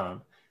slowed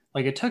down.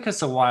 Like it took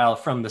us a while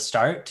from the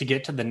start to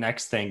get to the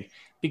next thing,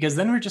 because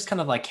then we're just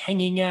kind of like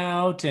hanging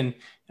out, and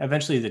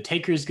eventually the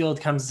Takers Guild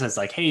comes and says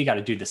like, hey, you got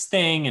to do this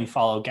thing and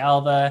follow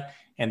Galva.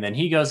 And then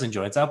he goes and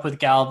joins up with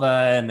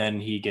Galva, and then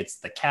he gets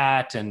the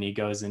cat and he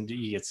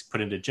gets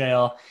put into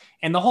jail.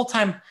 And the whole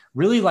time,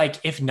 really, like,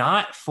 if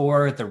not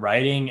for the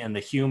writing and the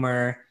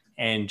humor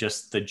and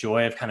just the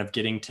joy of kind of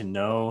getting to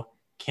know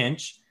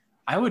Kinch,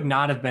 I would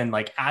not have been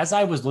like, as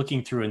I was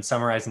looking through and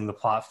summarizing the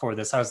plot for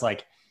this, I was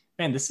like,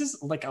 man, this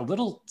is like a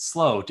little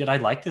slow. Did I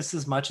like this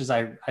as much as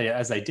I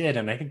did?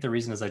 And I think the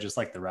reason is I just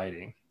like the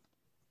writing.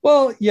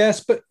 Well,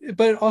 yes, but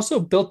it also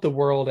built the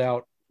world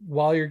out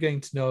while you're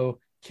getting to know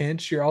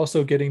Kinch. You're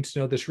also getting to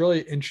know this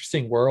really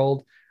interesting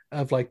world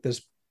of like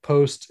this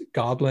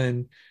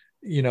post-Goblin,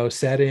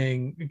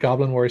 setting,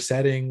 Goblin War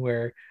setting,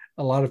 where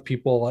a lot of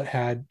people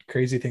had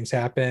crazy things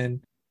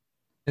happen.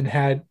 And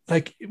had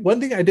like one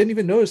thing I didn't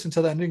even notice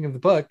until the ending of the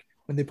book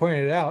when they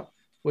pointed it out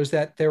was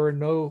that there were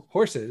no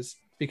horses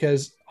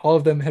because all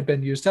of them had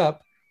been used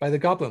up by the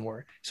Goblin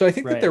War. So I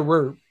think that there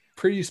were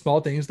pretty small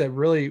things that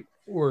really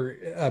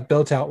were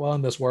built out well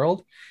in this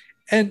world.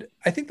 And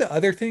I think the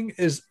other thing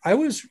is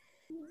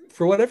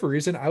for whatever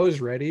reason, I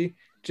was ready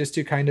just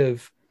to kind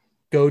of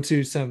go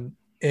to some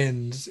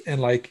inns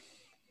and like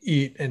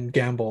eat and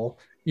gamble.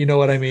 You know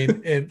what I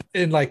mean?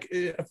 and like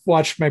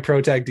watch my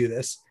protag do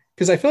this.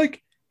 Because I feel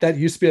like that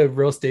used to be a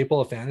real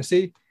staple of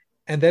fantasy,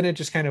 and then it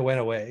just kind of went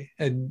away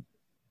and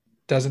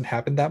doesn't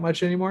happen that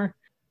much anymore.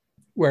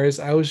 Whereas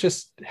I was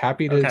just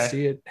happy to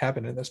see it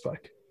happen in this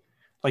book.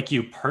 Like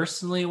you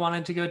personally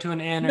wanted to go to an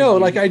inn? No,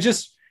 like I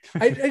just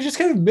I just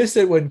kind of miss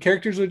it when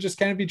characters would just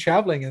kind of be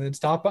traveling and then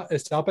stop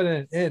at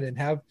an inn and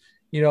have,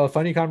 a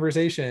funny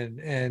conversation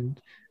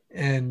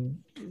and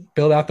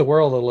build out the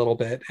world a little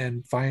bit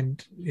and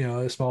find,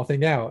 a small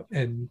thing out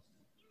and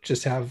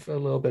just have a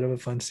little bit of a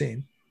fun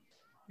scene.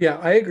 Yeah,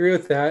 I agree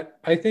with that.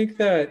 I think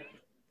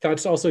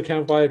that's also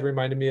kind of why it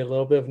reminded me a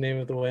little bit of Name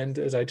of the Wind,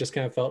 is I just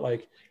kind of felt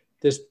like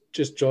this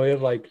just joy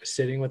of like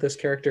sitting with this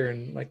character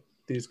and like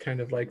these kind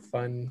of like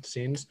fun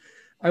scenes.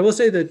 I will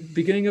say the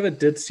beginning of it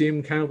did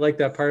seem kind of like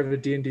that part of a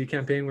D&D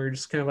campaign where you're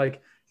just kind of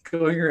like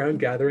going around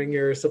gathering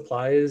your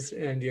supplies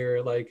and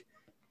your like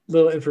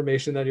little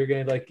information that you're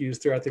going to like use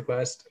throughout the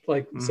quest.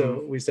 Like,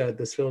 So we said,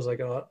 this feels like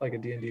a lot like a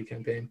D&D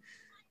campaign.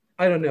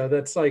 I don't know.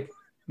 That's like,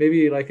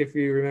 maybe like if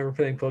you remember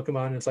playing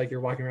Pokemon, it's like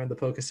you're walking around the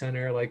Poke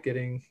Center, like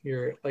getting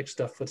your like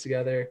stuff put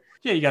together.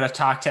 Yeah, you got to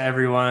talk to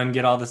everyone,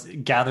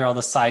 gather all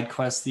the side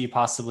quests that you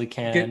possibly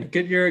can.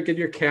 Get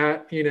your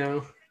cat,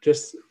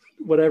 just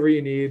whatever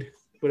you need,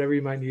 whatever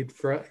you might need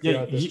throughout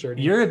this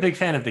journey. You're a big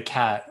fan of the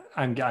cat.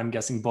 I'm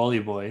guessing Bully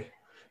Boy.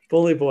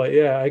 Bully Boy,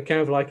 yeah. I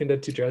kind of likened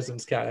it to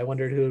Dresden's cat. I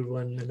wondered who would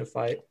win in a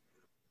fight.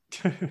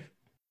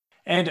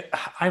 And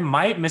I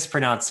might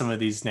mispronounce some of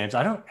these names.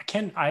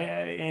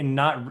 And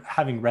not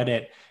having read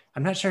it,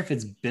 I'm not sure if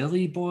it's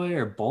Billy Boy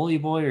or Bully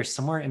Boy or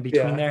somewhere in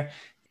between there.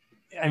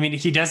 I mean,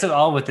 he does it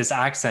all with this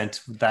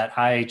accent that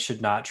I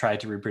should not try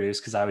to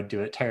reproduce because I would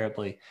do it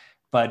terribly.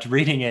 But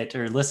reading it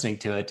or listening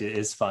to it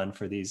is fun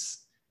for these.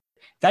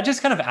 That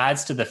just kind of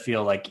adds to the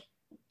feel, like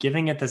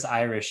giving it this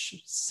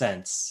Irish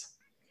sense.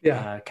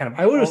 Yeah, kind of.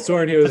 I would have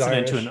sworn he was puts it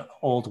Irish. into an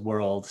old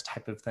world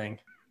type of thing.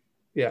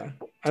 Yeah,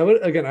 I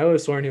would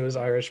have sworn he was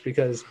Irish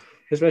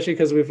especially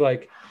because we've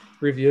like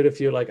reviewed a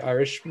few like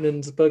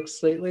Irishman's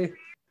books lately.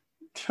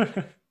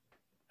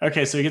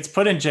 Okay, so he gets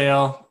put in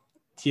jail.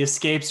 He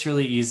escapes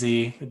really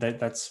easy.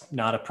 That's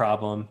not a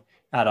problem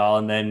at all.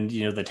 And then,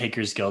 the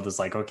Takers Guild is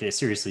like, okay,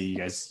 seriously, you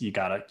guys, you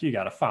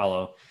gotta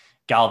follow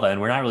Galva. And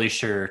we're not really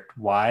sure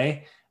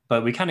why,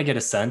 but we kind of get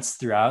a sense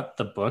throughout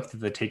the book that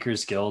the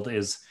Takers Guild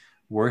is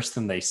worse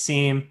than they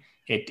seem.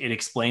 It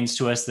explains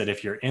to us that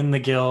if you're in the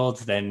guild,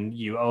 then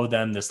you owe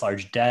them this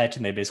large debt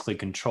and they basically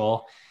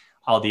control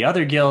all the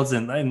other guilds.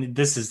 And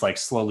this is like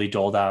slowly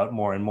doled out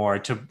more and more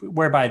to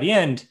where by the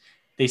end,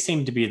 they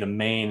seem to be the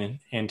main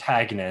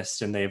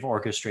antagonist and they've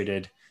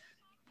orchestrated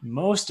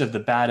most of the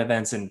bad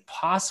events and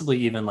possibly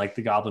even like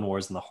the Goblin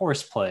Wars and the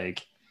Horse Plague.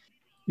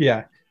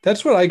 Yeah,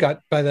 that's what I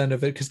got by the end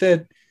of it, because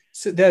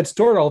they had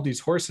stored all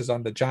these horses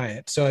on the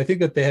giant. So I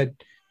think that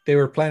they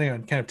were planning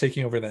on kind of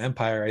taking over the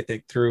empire, I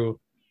think, through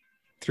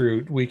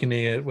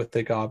weakening it with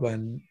the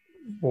Goblin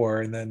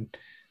War, and then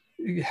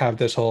have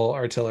this whole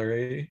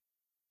artillery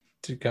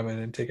to come in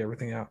and take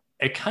everything out.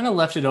 It kind of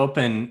left it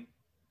open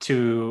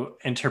to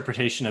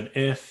interpretation of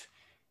if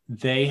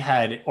they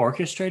had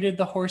orchestrated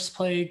the Horse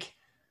Plague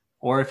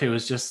or if it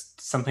was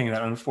just something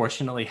that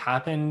unfortunately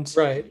happened.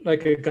 Right,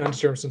 like a guns,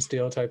 germs, and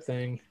steel type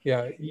thing.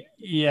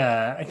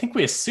 Yeah, I think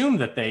we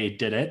assumed that they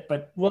did it,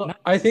 but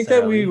I think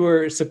that we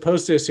were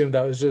supposed to assume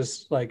that was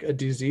just like a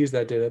disease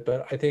that did it,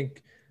 but I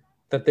think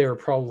that they were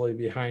probably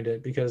behind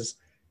it, because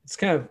it's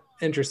kind of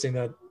interesting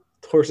that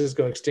horses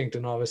go extinct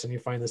and all of a sudden you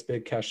find this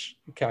big cache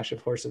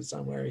of horses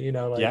somewhere,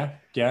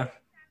 yeah.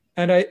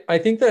 And I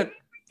think that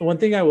one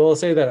thing I will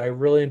say that I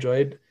really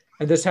enjoyed,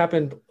 and this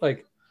happened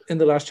like in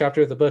the last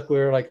chapter of the book,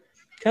 where like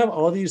kind of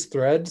all these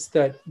threads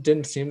that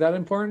didn't seem that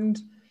important,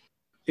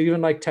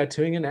 even like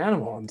tattooing an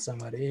animal on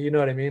somebody, you know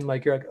what I mean?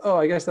 Like you're like, oh,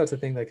 I guess that's a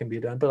thing that can be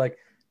done. But like,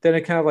 then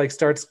it kind of like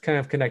starts kind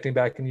of connecting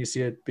back and you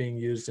see it being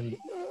used in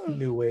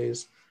new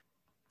ways.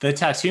 The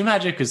tattoo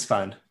magic is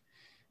fun.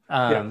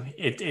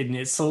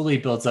 It slowly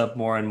builds up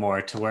more and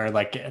more to where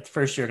like at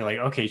first you're like,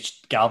 okay,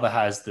 Galva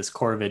has this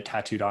Corvid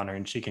tattooed on her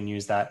and she can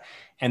use that.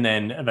 And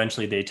then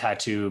eventually they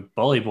tattoo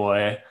Bully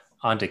Boy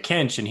onto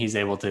Kinch and he's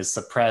able to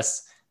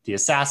suppress the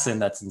assassin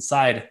that's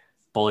inside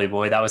Bully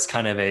Boy. That was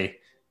kind of a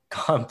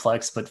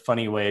complex but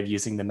funny way of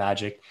using the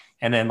magic.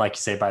 And then like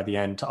you say, by the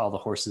end, all the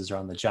horses are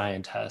on the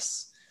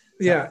giantess.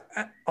 Yeah.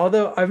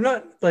 Although I'm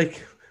not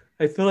like,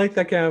 I feel like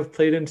that kind of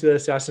played into the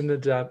Assassin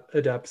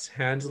Adept's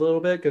hands a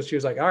little bit, because she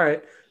was like, all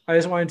right, I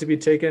just wanted to be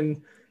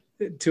taken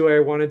to where I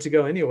wanted to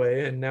go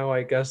anyway. And now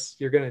I guess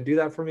you're going to do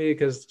that for me,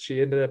 because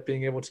she ended up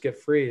being able to get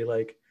free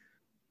like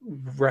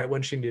right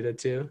when she needed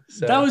to.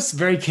 So that was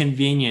very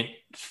convenient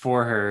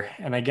for her.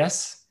 And I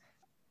guess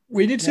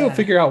we need to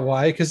figure out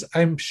why, because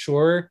I'm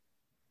sure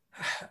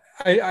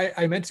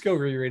I meant to go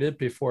reread it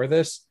before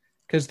this,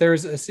 because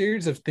there's a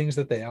series of things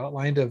that they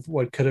outlined of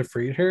what could have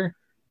freed her.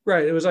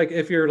 Right. It was like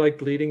if you're like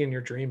bleeding in your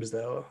dreams,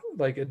 though,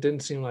 like it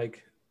didn't seem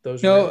like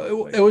those.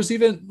 No, it was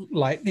even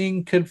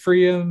lightning could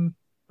free him.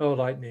 Oh,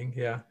 lightning.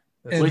 Yeah.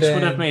 Which would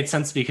have made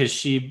sense because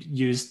she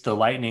used the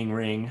lightning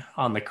ring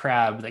on the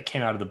crab that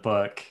came out of the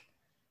book.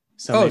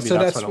 So maybe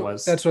that's what it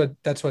was. That's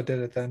what did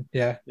it then.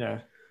 Yeah. Yeah.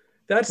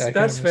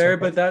 That's fair.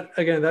 But that,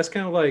 again, that's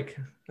kind of like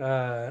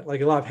a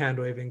lot of hand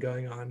waving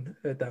going on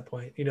at that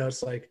point.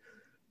 It's like,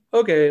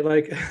 okay,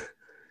 like,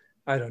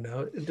 I don't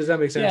know. Does that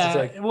make sense? Yeah, it's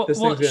like, this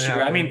thing's gonna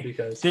happen. I mean,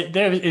 because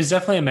there is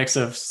definitely a mix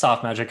of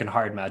soft magic and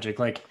hard magic.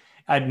 Like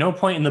At no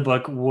point in the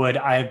book would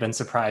I have been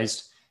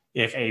surprised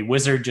if a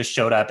wizard just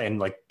showed up and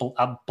like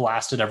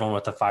blasted everyone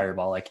with a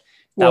fireball. Like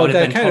that would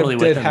have been totally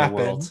within the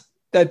world.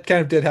 That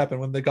kind of did happen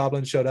when the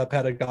goblin showed up,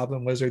 had a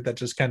goblin wizard that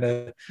just kind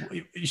of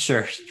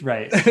sure,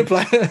 right.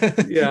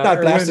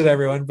 not blasted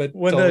everyone, but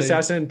when the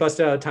assassin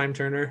busted out a time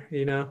turner,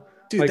 you know,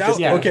 dude, like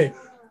okay.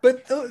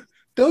 But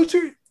those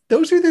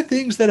are the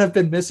things that have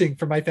been missing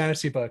from my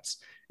fantasy books.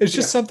 It's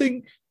just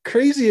something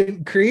crazy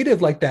and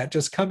creative like that,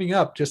 just coming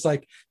up, just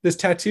like this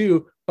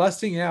tattoo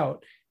busting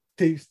out.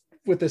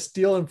 With a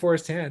steel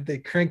enforced hand, they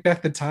crank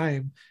back the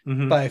time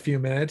by a few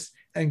minutes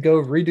and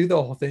go redo the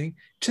whole thing.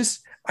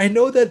 Just, I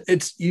know that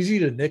it's easy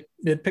to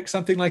nitpick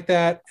something like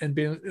that and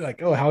be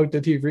like, oh, how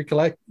did he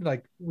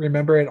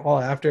remember it all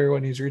after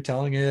when he's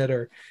retelling it?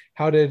 Or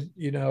how did,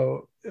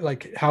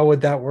 how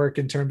would that work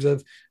in terms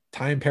of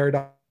time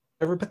paradox?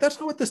 But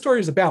that's not what the story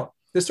is about.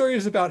 The story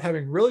is about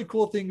having really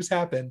cool things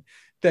happen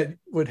that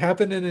would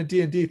happen in a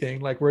D&D thing,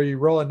 like where you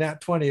roll a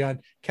nat 20 on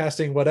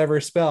casting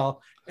whatever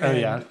spell.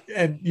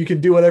 And you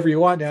can do whatever you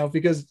want now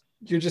because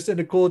you're just in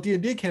a cool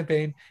D&D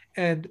campaign.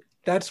 And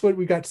that's what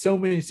we got so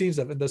many scenes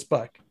of in this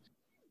book.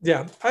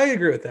 Yeah, I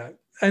agree with that.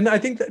 And I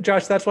think that,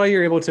 Josh, that's why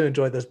you're able to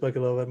enjoy this book a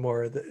little bit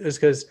more, is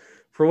because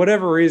for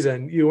whatever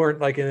reason, you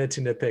weren't like in it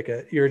to nitpick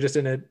it. You were just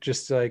in it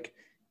just to like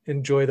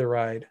enjoy the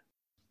ride.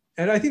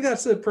 And I think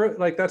that's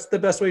that's the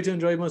best way to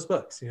enjoy most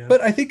books. You know?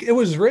 But I think it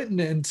was written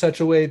in such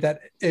a way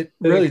that it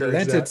really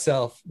lent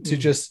itself to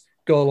just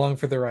go along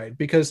for the ride,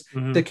 because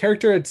the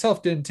character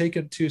itself didn't take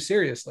it too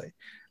seriously.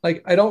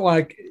 Like, I don't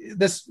like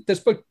this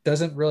book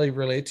doesn't really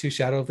relate to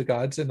Shadow of the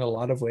Gods in a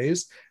lot of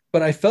ways,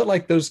 but I felt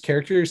like those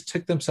characters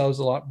took themselves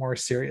a lot more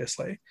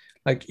seriously,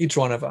 like each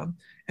one of them.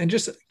 And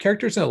just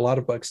characters in a lot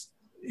of books,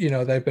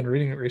 that I've been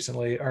reading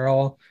recently are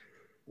all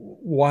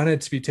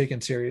wanted to be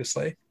taken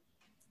seriously.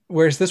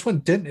 Whereas this one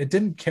didn't. It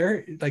didn't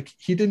care. Like,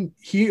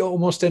 he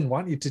almost didn't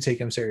want you to take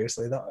him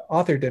seriously. The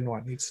author didn't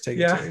want you to take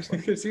him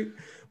seriously.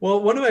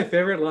 Well, one of my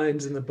favorite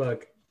lines in the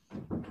book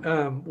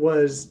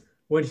was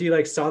when he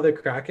like saw the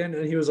Kraken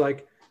and he was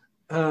like,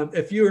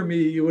 if you were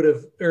me, you would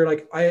have, or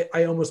like,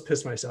 I almost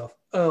pissed myself.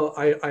 Oh,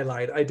 I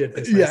lied. I did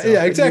piss myself.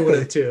 Yeah, exactly. You would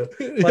have too.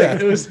 Like,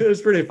 it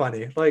was pretty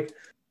funny. Like,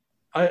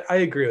 I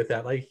agree with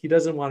that. Like, he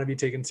doesn't want to be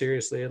taken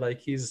seriously. Like,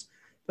 he's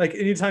like,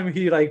 anytime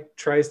he like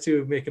tries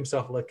to make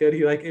himself look good,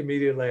 he like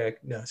immediately like,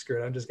 no,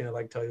 screw it. I'm just going to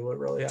like tell you what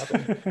really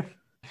happened.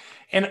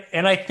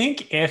 And I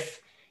think if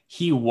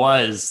he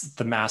was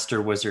the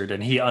master wizard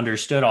and he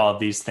understood all of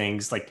these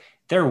things, like,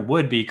 there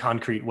would be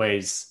concrete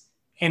ways.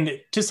 And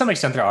to some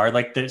extent there are,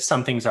 like,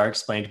 some things are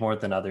explained more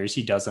than others.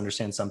 He does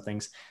understand some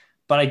things,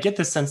 but I get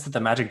the sense that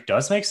the magic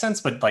does make sense,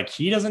 but like,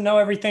 he doesn't know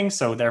everything.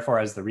 So therefore,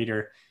 as the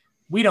reader,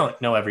 we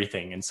don't know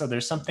everything. And so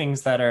there's some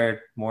things that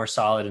are more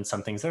solid and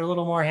some things that are a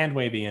little more hand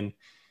wavy. And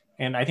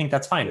I think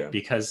that's fine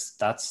because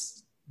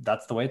that's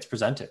the way it's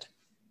presented.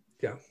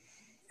 Yeah.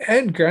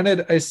 And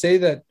granted, I say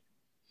that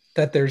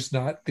there's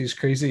not these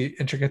crazy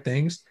intricate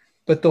things,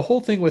 but the whole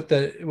thing with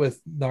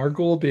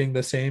Nargul being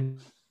the same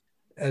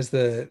as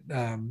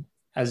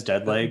as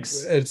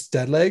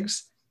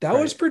Deadlegs, that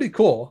was pretty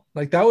cool.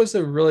 Like, that was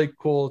a really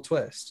cool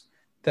twist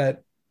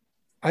that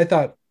I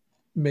thought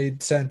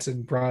made sense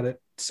and brought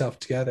itself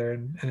together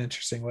in an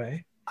interesting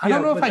way. I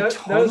don't know if I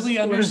totally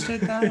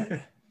understood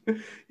that.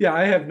 Yeah,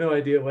 I have no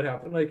idea what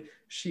happened. Like,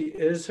 she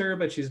is her,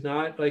 but she's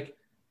not. Like,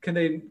 can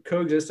they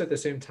coexist at the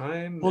same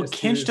time? Well,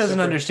 Kinch doesn't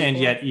understand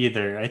yet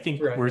either. I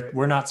think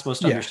we're not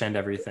supposed to understand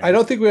everything. I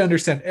don't think we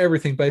understand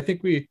everything, but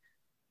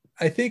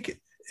I think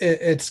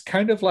it's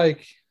kind of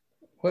like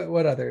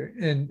what other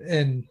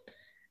in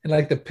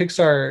like the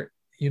Pixar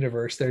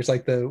universe, there's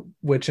like the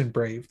Witch and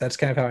Brave. That's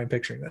kind of how I'm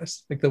picturing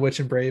this. Like, the Witch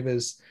and Brave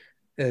is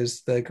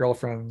the girl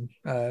from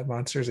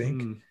Monsters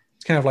Inc.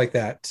 It's kind of like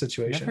that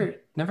situation.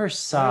 Never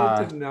saw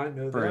I did not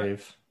know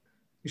Brave. That.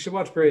 You should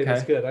watch Brave. Okay.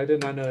 It's good. I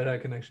did not know it had a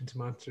connection to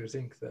Monsters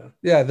Inc. though.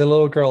 Yeah, the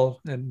little girl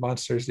in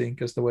Monsters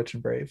Inc. is the Witch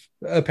and Brave,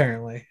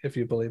 apparently, if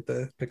you believe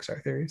the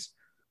Pixar theories.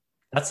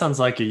 That sounds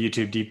like a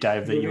YouTube deep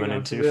dive that you went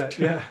into.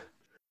 Yeah.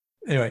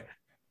 Anyway,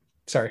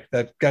 sorry,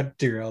 that got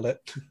derailed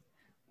it.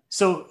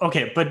 So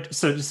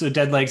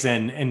Deadlegs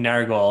and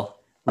Nargul,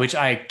 which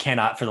I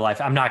cannot for the life,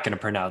 I'm not going to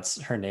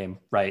pronounce her name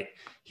right.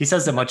 He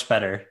says it much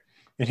better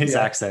in his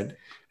accent.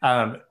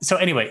 So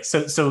anyway,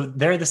 so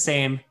they're the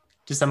same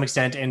to some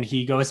extent, and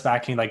he goes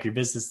back and like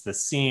revisits the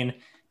scene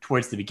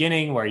towards the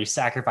beginning where he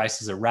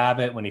sacrifices a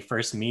rabbit when he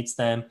first meets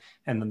them,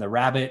 and then the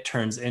rabbit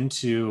turns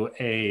into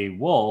a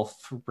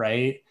wolf,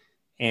 right?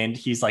 And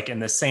he's like, in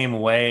the same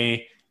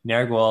way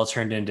Nargul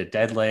turned into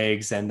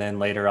Deadlegs, and then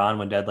later on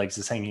when Deadlegs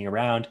is hanging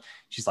around,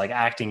 she's like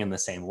acting in the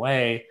same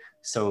way.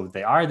 So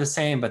they are the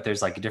same, but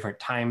there's like a different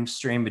time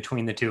stream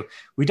between the two.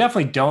 We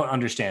definitely don't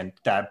understand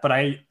that, but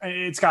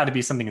it's got to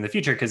be something in the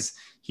future, because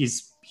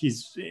he's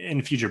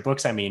in future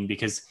books. I mean,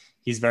 because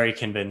he's very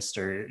convinced,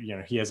 or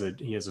he has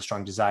a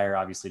strong desire,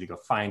 obviously, to go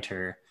find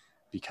her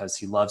because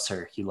he loves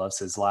her. He loves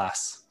his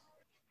lass.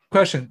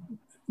 Question: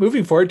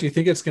 moving forward, do you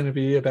think it's going to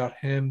be about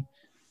him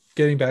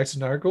getting back to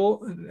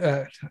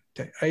Nargul?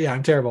 Yeah,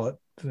 I'm terrible at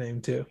the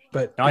name too.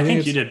 But No, I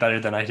think you did better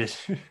than I did.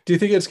 Do you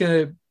think it's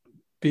gonna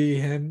be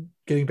him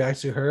getting back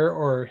to her,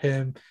 or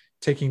him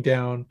taking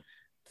down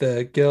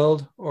the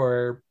guild,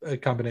 or a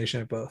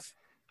combination of both?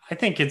 I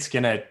think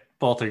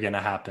both are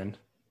gonna happen.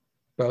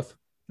 Both.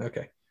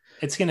 Okay.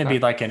 It's gonna be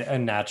like a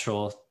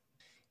natural.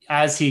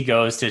 As he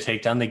goes to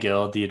take down the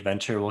guild, the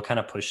adventure will kind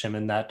of push him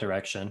in that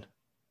direction.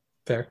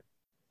 Fair.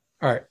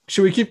 All right.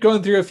 Should we keep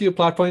going through a few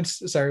plot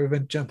points? Sorry, we've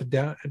been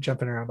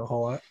jumping around a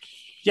whole lot.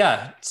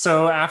 Yeah.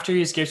 So after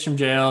he escapes from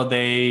jail,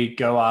 they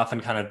go off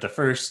and kind of the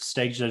first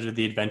stage of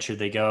the adventure,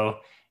 they go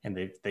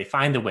and they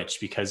find the witch,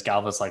 because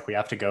Galva's like, we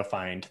have to go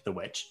find the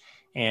witch.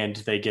 And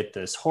they get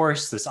this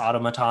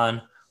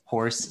automaton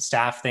horse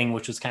staff thing,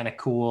 which was kind of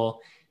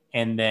cool.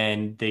 And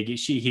then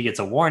he gets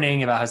a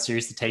warning about how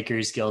serious the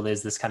Takers Guild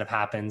is. This kind of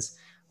happens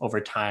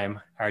over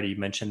time. I already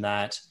mentioned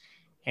that.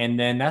 And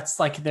then that's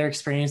like their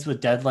experience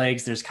with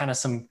Deadlegs. There's kind of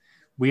some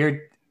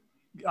weird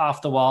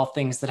off the wall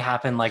things that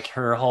happen. Like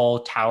her whole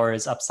tower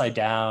is upside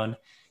down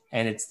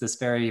and it's this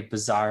very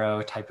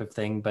bizarro type of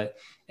thing. But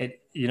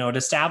it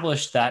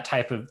established that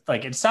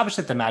it established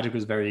that the magic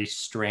was very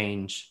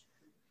strange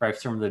right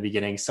from the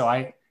beginning. So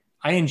I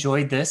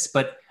enjoyed this,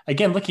 but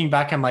again, looking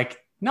back, I'm like,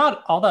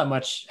 not all that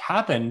much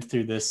happened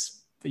through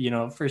this,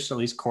 first at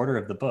least quarter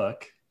of the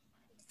book.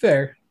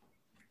 Fair.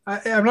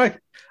 I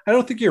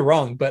don't think you're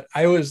wrong, but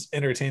I was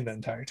entertained the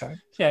entire time.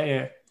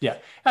 Yeah.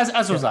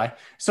 As was I.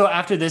 So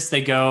after this,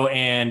 they go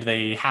and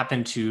they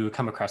happen to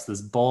come across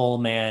this bull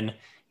man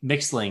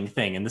mixling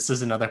thing. And this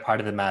is another part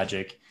of the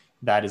magic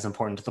that is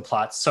important to the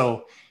plot.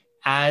 So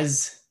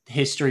as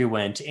history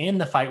went, in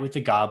the fight with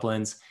the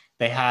goblins,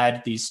 they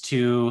had these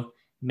two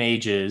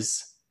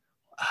mages.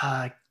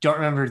 Don't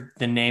remember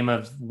the name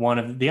of one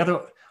of the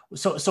other.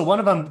 So one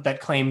of them that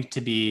claimed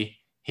to be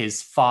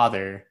his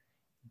father,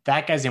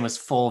 that guy's name was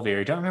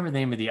Fulvir. Don't remember the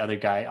name of the other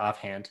guy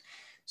offhand.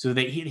 So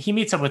he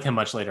meets up with him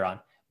much later on.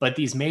 But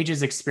these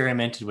mages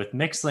experimented with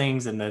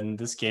mixlings, and then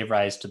this gave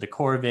rise to the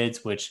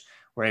Corvids, which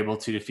were able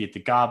to defeat the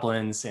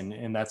goblins,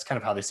 and that's kind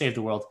of how they saved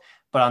the world.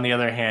 But on the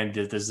other hand,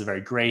 this is a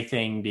very gray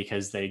thing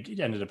because they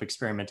ended up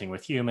experimenting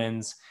with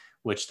humans,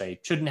 which they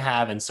shouldn't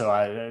have. And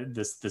so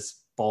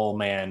this bull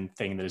man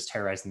thing that is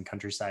terrorizing the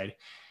countryside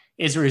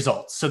is a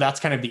result. So that's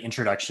kind of the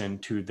introduction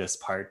to this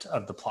part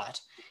of the plot.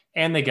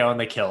 And they go and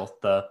they kill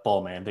the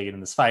bull man. They get in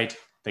this fight.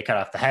 They cut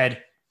off the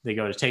head. They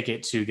go to take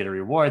it to get a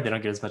reward. They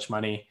don't get as much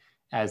money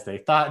as they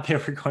thought they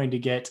were going to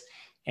get.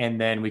 And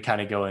then we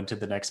kind of go into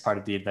the next part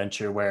of the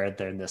adventure where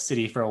they're in the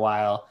city for a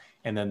while,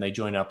 and then they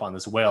join up on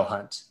this whale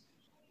hunt.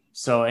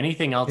 So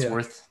anything else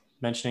worth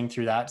mentioning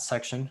through that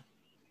section?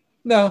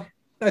 No,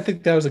 I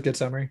think that was a good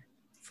summary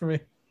for me.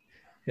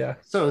 Yeah.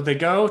 So they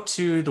go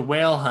to the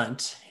whale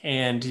hunt,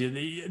 and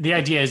the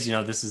idea is,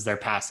 this is their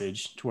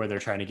passage to where they're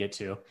trying to get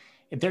to.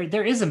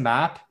 There is a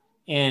map,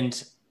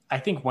 and I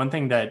think one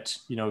thing that,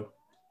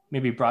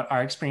 maybe brought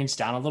our experience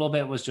down a little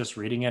bit was just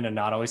reading it and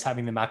not always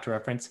having the map to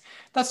reference.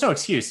 That's no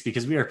excuse,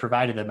 because we were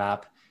provided the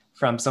map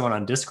from someone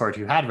on Discord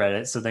who had read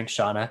it. So thanks,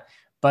 Shauna.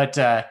 But,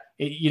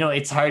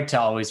 it's hard to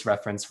always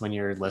reference when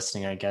you're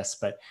listening, I guess.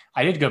 But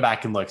I did go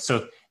back and look.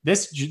 So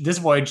this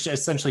voyage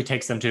essentially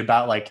takes them to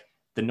about like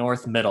the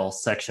north middle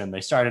section.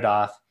 They started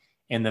off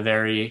in the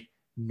very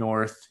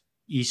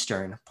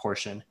northeastern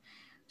portion.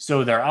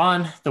 So they're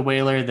on the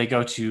whaler. They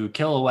go to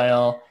kill a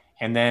whale,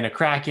 and then a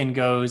kraken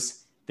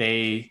goes.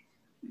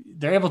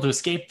 They're able to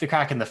escape the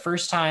kraken the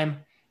first time,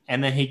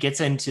 and then he gets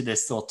into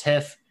this little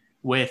tiff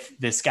with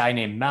this guy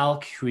named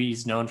Malk, who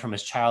he's known from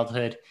his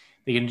childhood.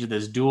 They get into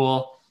this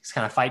duel. It's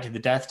kind of fight to the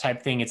death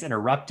type thing. It's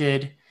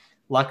interrupted,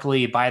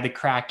 luckily, by the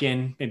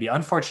kraken, maybe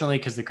unfortunately,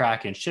 because the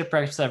kraken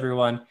shipwrecks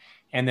everyone,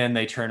 and then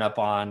they turn up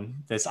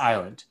on this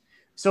island.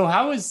 So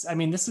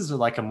this is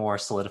like a more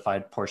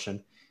solidified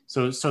portion.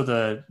 So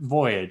the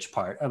voyage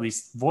part, at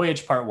least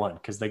voyage part 1,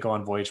 because they go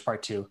on voyage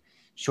part 2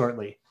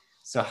 shortly.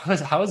 So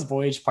how is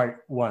voyage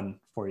part 1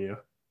 for you?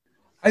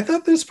 I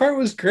thought this part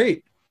was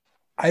great.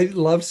 I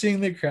love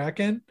seeing the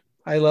kraken.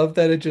 I love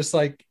that it just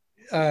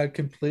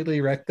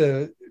completely wrecked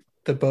the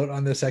boat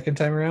on the second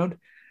time around.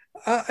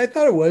 I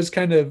thought it was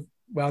kind of,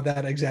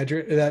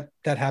 that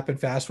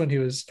happened fast when he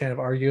was kind of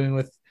arguing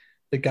with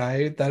the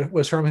guy that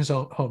was from his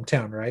own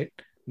hometown, right?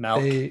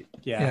 Malk.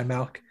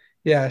 Malk.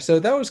 Yeah, so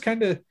that was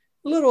kind of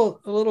a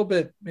little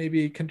bit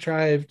maybe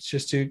contrived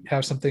just to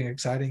have something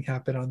exciting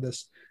happen on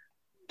this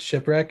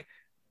shipwreck.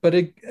 But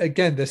we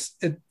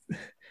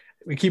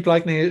keep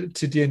likening it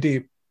to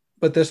D&D,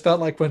 but this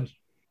felt like when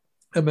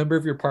a member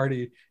of your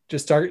party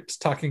just starts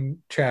talking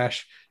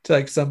trash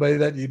to somebody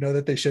that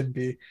that they shouldn't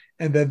be,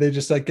 and then they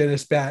just get a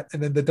spat,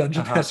 and then the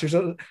dungeon masters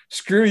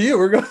screw you,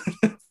 we're going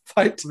to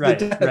fight to the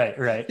death.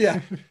 Right.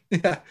 Yeah.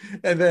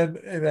 And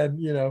then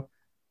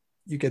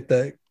you get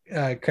the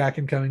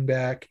kraken coming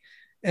back,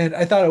 and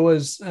I thought it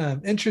was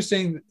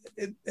interesting.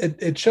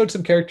 It showed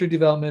some character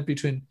development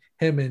between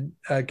him and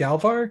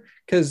Galvar,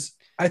 because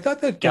I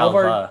thought that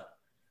Galva.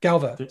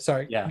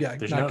 Sorry.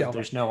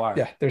 There's no R.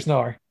 Yeah, there's no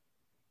R.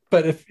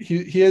 But if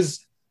he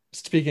is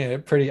speaking a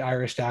pretty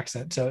Irish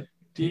accent, so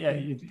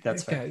Yeah,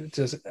 that's fair. Okay,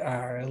 just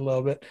a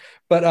little bit.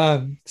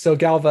 But so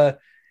Galva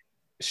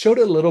showed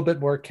a little bit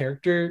more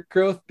character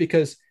growth,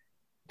 because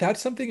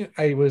that's something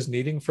I was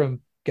needing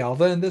from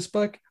Galva in this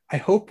book. I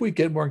hope we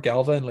get more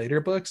Galva in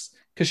later books,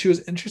 because she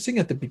was interesting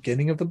at the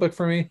beginning of the book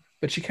for me,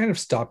 but she kind of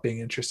stopped being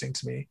interesting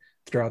to me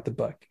throughout the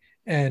book.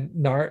 And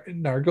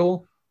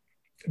Nargle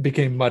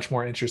became much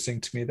more interesting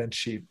to me than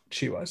she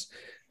was.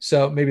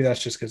 So maybe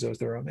that's just because it was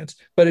the romance.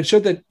 But it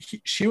showed that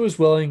she was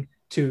willing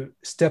to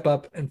step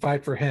up and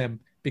fight for him,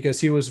 because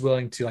he was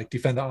willing to like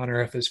defend the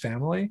honor of his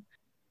family,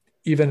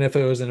 even if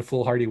it was in a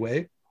foolhardy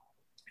way.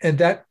 And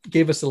that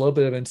gave us a little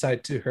bit of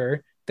insight to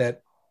her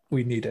that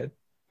we needed.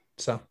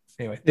 So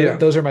anyway,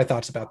 those are my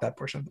thoughts about that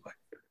portion of the book.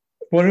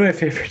 One of my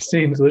favorite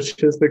scenes was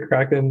just the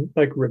Kraken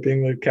like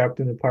ripping the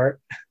captain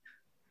apart.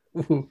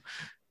 Ooh,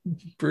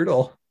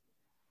 brutal.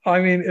 I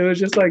mean, it was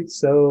just like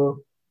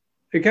so.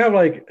 It kind of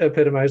like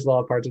epitomized a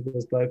lot of parts of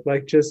this book,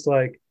 like just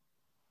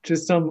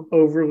some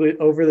over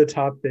the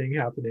top thing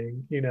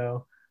happening, you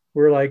know,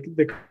 where like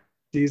the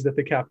sees that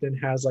the captain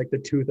has like the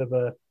tooth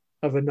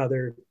of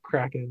another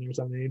Kraken or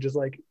something. He just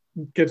like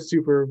gets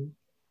super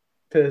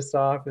pissed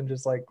off and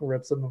just like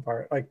rips them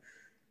apart, like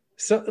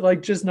so,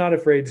 like just not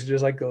afraid to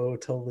just like go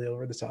totally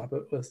over the top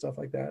with stuff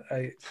like that.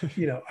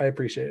 I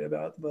appreciate it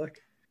about the book.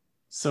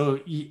 So,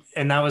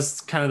 and that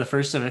was kind of the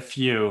first of a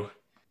few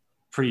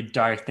pretty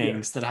dark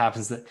things that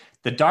happens. That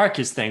the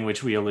darkest thing,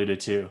 which we alluded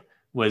to,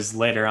 was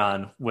later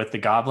on with the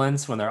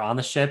goblins when they're on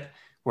the ship,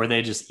 where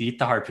they just eat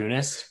the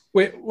harpoonist.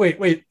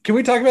 Wait. Can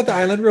we talk about the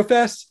island real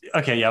fast?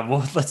 Okay, yeah.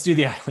 Well, let's do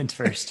the island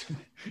first.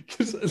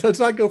 Let's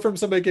not go from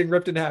somebody getting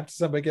ripped in half to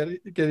somebody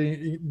getting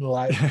eaten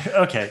alive.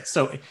 Okay,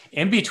 so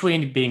in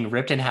between being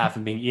ripped in half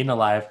and being eaten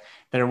alive,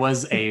 there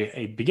was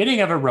a beginning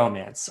of a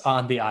romance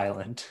on the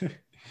island,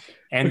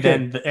 and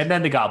then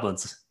the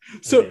goblins.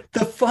 So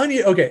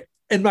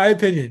in my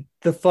opinion,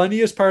 the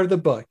funniest part of the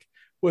book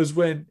was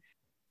when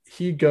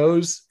he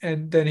goes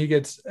and then he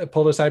gets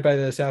pulled aside by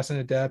the assassin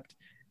adept,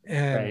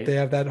 and they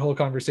have that whole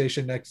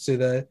conversation next to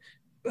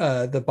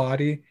the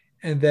body,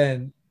 and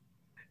then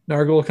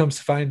Nargle comes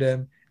to find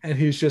him, and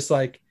he's just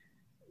like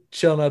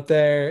chilling up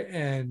there,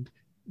 and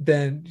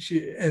then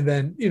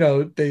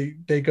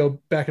they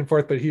go back and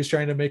forth, but he's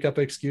trying to make up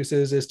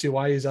excuses as to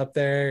why he's up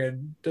there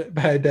and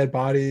by a dead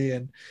body,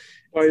 and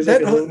why he's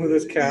like alone with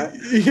his cat.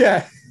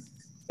 Yeah.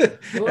 It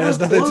has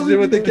nothing to do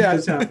with the cat.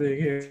 What's happening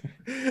here?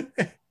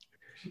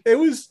 It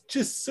was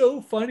just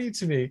so funny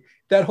to me.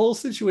 That whole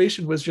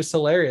situation was just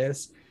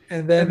hilarious.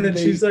 And then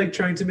she's like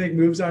trying to make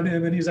moves on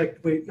him, and he's like,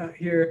 wait, not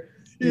here.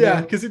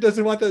 Yeah, because he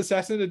doesn't want the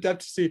assassin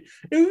adept to see.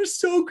 It was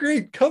so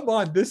great. Come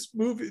on, this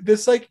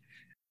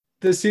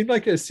seemed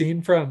like a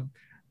scene from,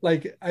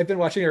 like, I've been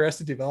watching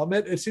Arrested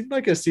Development. It seemed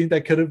like a scene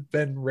that could have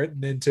been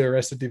written into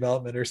Arrested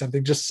Development or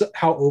something. Just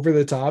how over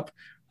the top,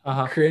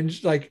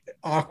 cringe, like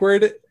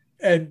awkward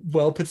and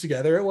well put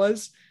together it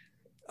was.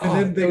 And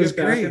then they was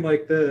back great. and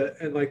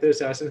the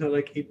assassin had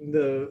like eaten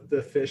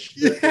the fish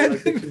that,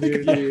 like the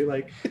community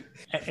like,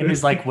 and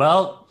he's like,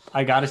 well,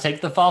 I got to take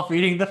the fall for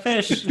eating the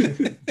fish.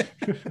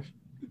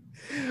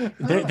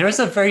 There's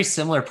a very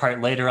similar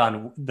part later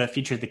on that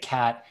featured the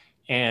cat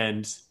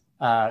and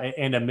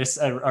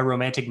a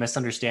romantic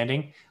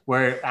misunderstanding,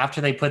 where after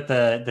they put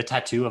the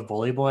tattoo of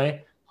Bully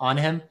Boy on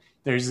him,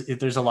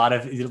 there's a lot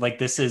of like,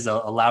 this is a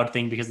loud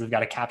thing because they've got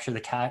to capture the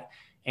cat.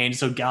 And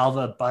so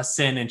Galva busts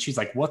in and she's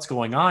like, what's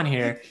going on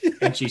here?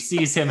 And she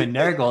sees him and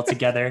Nergal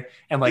together,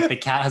 and like the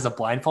cat has a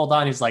blindfold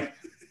on. He's like,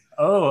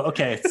 oh,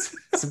 okay, it's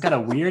some kind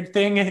of weird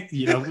thing,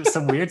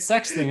 some weird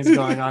sex thing is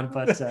going on,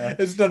 but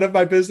it's none of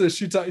my business.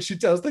 She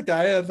tells the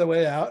guy on the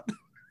way out.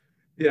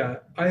 Yeah,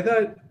 I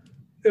thought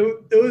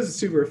it was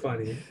super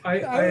funny.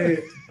 I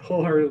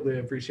wholeheartedly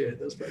appreciated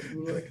this part of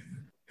the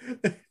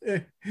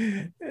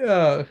book.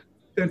 Yeah.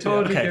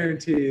 Phantology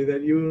guarantee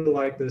that you would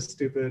like this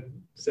stupid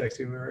sex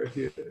humor if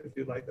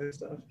you like that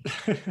stuff.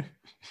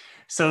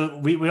 So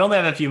we only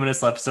have a few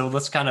minutes left, so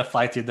let's kind of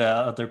fly through the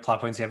other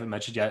plot points we haven't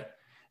mentioned yet.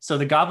 So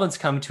the goblins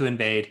come to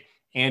invade,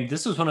 and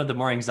this was one of the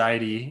more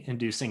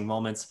anxiety-inducing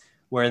moments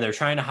where they're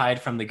trying to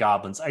hide from the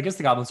goblins. I guess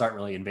the goblins aren't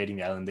really invading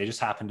the island; they just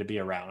happen to be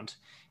around,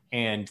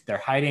 and they're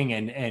hiding.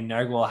 And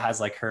Nargle has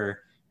like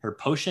her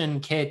potion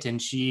kit,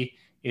 and she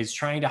is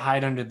trying to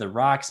hide under the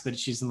rocks, but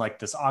she's in like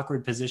this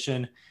awkward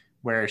position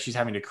where she's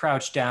having to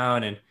crouch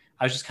down. And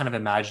I was just kind of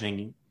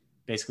imagining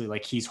basically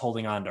like he's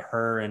holding on to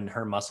her and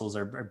her muscles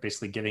are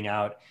basically giving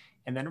out.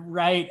 And then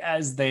right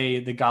as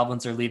the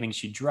goblins are leaving,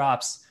 she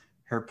drops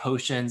her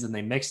potions and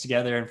they mix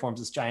together and forms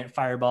this giant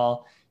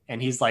fireball.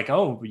 And he's like,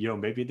 oh,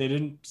 maybe they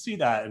didn't see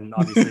that. And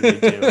obviously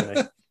they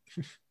do.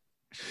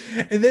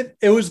 And then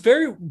it was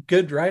very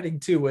good writing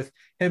too, with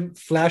him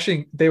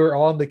flashing. They were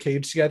all in the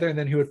cage together, and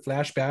then he would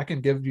flash back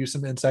and give you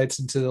some insights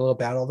into the little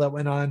battle that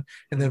went on,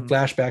 and then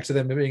flash back to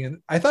them moving. And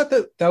I thought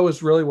that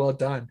was really well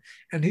done.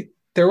 And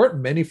there weren't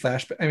many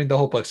flashbacks. I mean, the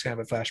whole book's kind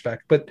of a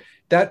flashback, but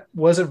that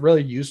wasn't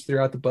really used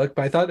throughout the book.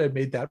 But I thought it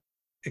made that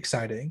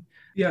exciting.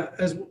 Yeah,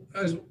 as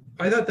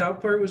I thought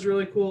that part was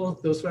really cool.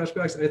 Those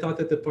flashbacks. I thought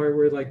that the part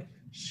where like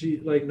she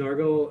like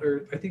Nargle,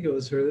 or I think it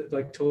was her that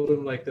like told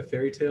him like the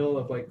fairy tale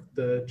of like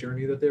the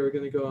journey that they were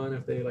going to go on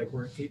if they like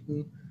weren't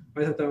eaten.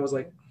 I thought that was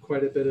like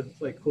quite a bit of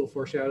like cool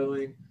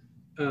foreshadowing.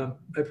 I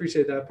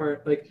appreciate that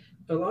part. Like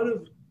a lot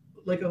of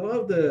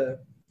the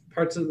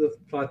parts of the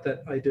plot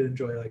that I did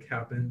enjoy like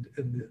happened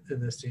in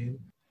this scene.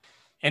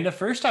 And at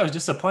first I was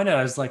disappointed.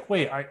 I was like,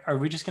 wait, are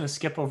we just going to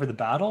skip over the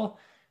battle?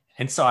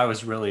 And so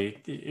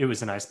it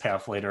was a nice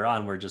payoff later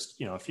on where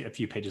just, a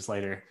few pages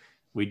later,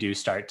 we do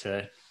start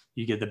to,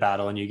 you get the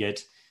battle and you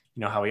get,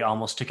 how he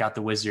almost took out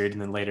the wizard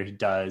and then later he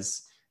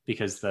does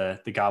because the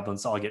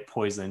goblins all get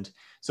poisoned.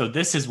 So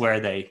this is where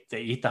they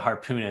eat the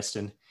harpoonist,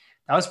 and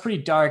that was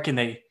pretty dark.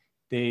 And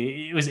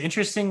it was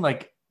interesting,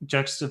 like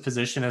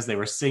juxtaposition as they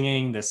were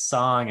singing this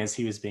song as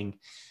he was being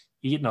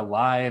eaten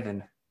alive.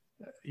 And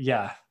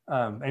yeah.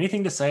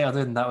 Anything to say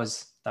other than that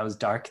was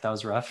dark, that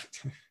was rough?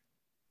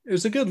 It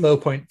was a good low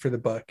point for the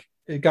book.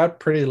 It got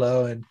pretty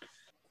low and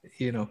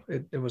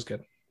it was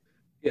good.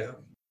 Yeah.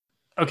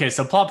 Okay,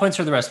 so plot points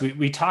for the rest.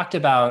 We talked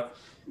about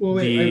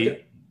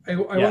I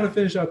want to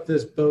finish up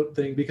this boat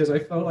thing because I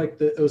felt like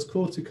it was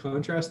cool to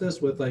contrast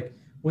this with like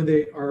when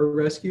they are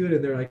rescued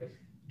and they're like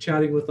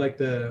chatting with like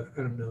I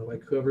don't know,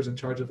 like whoever's in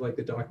charge of like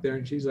the dock there,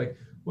 and she's like,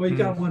 well, you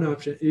got one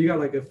option, you got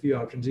like a few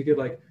options. You could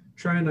like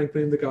try and like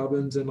blame the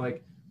goblins, and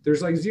like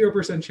there's like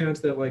 0% chance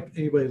that like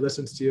anybody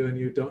listens to you and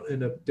you don't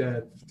end up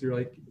dead through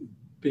like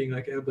being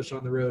like ambushed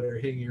on the road or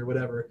hanging or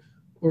whatever.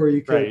 Or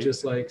you could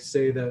just like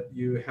say that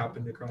you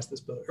happened to cross this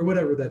boat or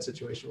whatever that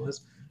situation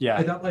was. Yeah.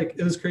 I thought like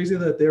it was crazy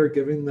that they were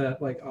giving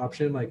that like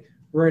option like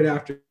right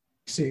after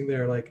seeing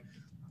their like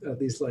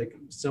these like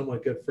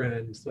somewhat good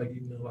friends like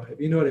eaten alive.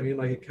 You know what I mean?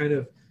 Like it kind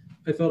of,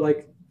 I felt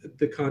like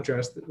the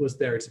contrast was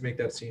there to make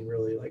that scene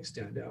really like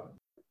stand out.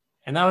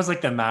 And that was like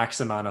the max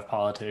amount of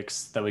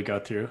politics that we go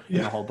through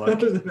in the whole book.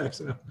 That was the max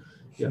amount.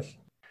 Yeah.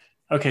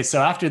 Okay,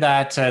 so after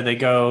that, they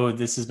go,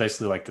 this is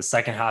basically like the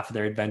second half of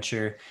their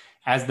adventure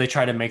as they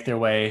try to make their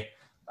way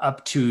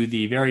up to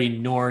the very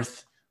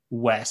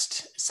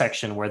northwest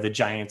section where the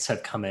giants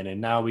have come in. And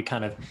now we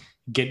kind of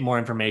get more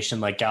information,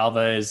 like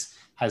Galva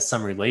has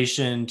some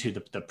relation to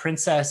the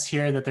princess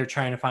here that they're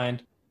trying to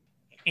find.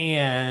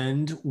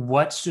 And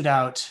what stood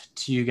out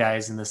to you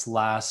guys in this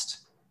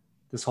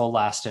whole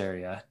last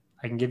area?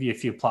 I can give you a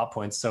few plot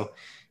points. So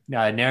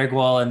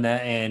Nergal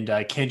and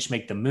Kinch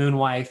make the moon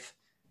wife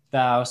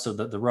vow, so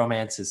the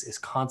romance is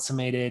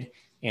consummated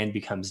and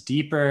becomes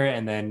deeper.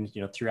 And then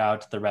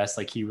throughout the rest,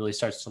 like he really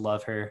starts to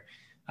love her,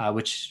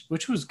 which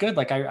was good.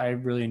 Like I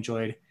really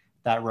enjoyed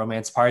that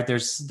romance part.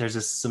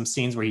 There's some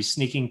scenes where he's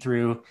sneaking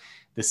through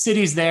the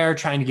cities there,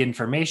 trying to get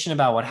information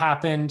about what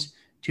happened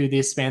to the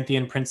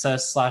Aspanthian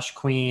princess /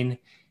 queen.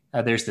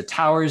 There's the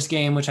Towers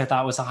game, which I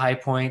thought was a high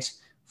point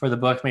for the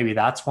book. Maybe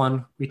that's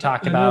one we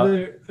talked about.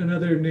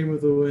 Another Name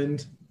of the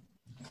Wind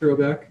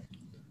throwback,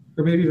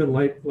 or maybe even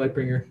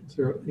Lightbringer.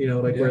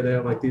 Where they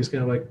have like these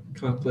kind of like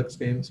complex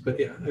games. But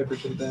yeah, I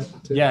appreciate that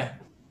too. Yeah,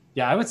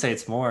 I would say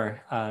it's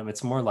more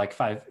like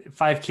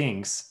Five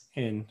Kings.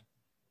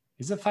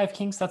 Is it Five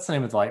Kings? That's the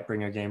name of the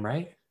Lightbringer game,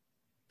 right?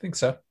 I think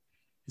so.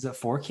 Is it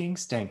Four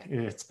Kings? Dang,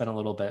 it's been a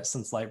little bit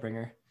since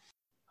Lightbringer.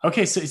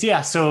 Okay,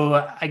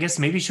 so I guess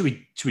maybe should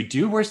we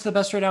do worst of the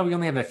best right now? We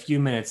only have a few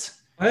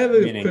minutes. I have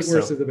a quick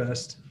worst of the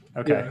best.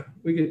 Okay. Yeah,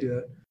 we could do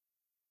that.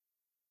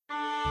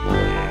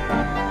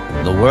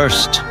 The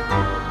worst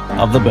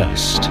of the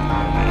best.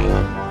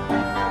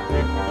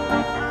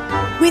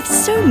 With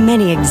so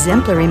many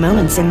exemplary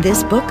moments in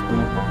this book,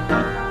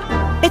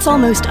 it's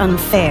almost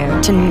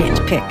unfair to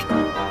nitpick.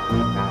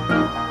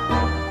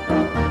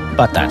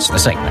 But that's the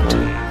segment.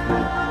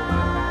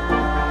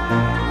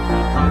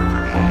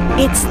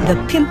 It's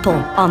the pimple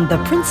on the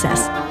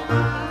princess,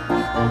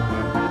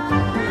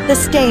 the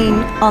stain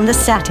on the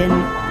satin,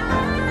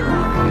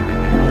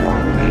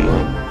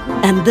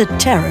 and the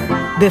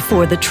terror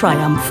before the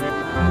triumph.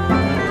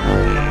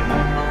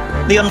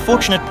 The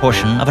unfortunate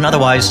portion of an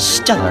otherwise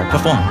stellar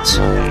performance.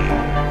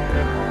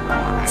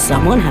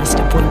 Someone has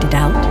to point it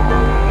out.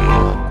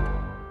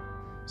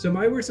 So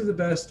my worst of the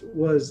best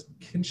was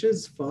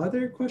Kinch's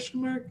father, ?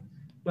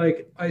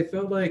 Like I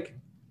felt like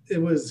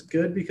it was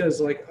good because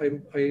like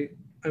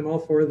I'm all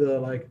for the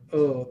like,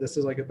 oh, this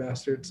is like a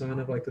bastard son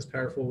of like this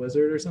powerful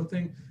wizard or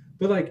something.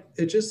 But like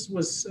it just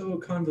was so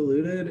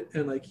convoluted,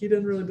 and like he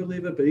didn't really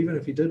believe it. But even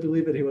if he did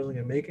believe it, he wasn't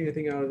gonna make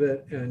anything out of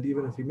it. And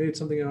even if he made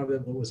something out of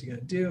it, what was he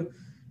gonna do?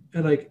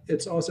 And like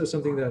it's also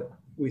something that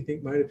we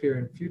think might appear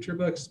in future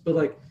books. But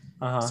like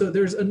so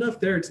there's enough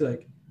there to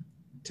like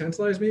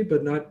tantalize me,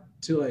 but not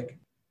to like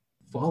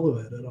follow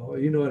it at all.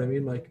 You know what I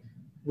mean? Like,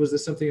 was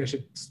this something I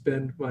should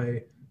spend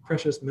my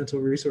precious mental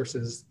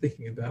resources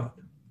thinking about?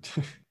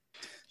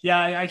 Yeah,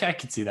 I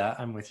could see that.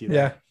 I'm with you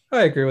there. Yeah,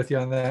 I agree with you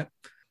on that.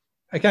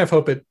 I kind of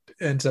hope it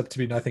ends up to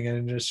be nothing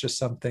and it's just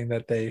something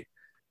that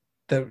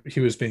he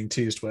was being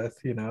teased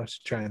with, to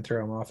try and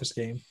throw him off his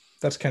game.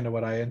 That's kind of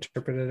what I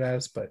interpret it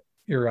as, but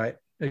you're right.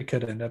 It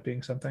could end up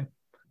being something.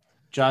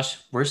 Josh,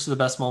 worst of the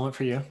best moment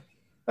for you?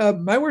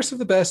 My worst of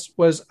the best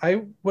was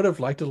I would have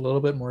liked a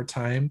little bit more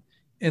time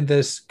in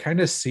this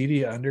kind of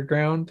seedy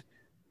underground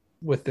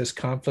with this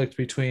conflict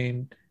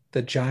between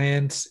the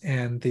giants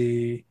and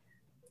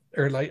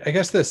or like, I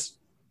guess this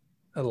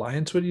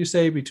alliance, would you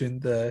say, between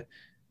the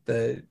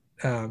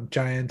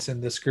giants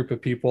and this group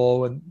of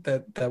people and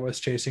that was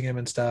chasing him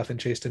and stuff and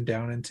chased him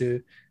down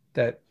into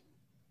that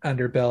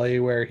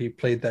underbelly where he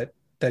played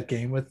that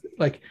game with,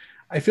 like,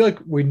 I feel like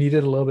we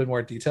needed a little bit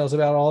more details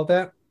about all of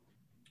that.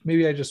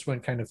 Maybe I just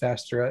went kind of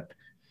fast through it,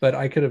 but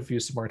I could have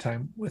used some more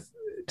time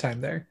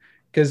there,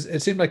 because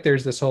it seemed like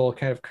there's this whole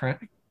kind of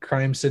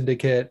crime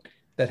syndicate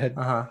that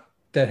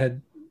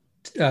had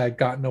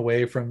gotten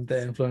away from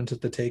the influence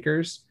of the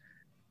Takers,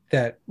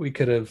 that we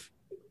could have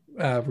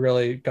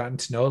really gotten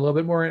to know a little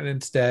bit more, and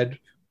instead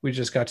we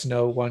just got to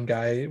know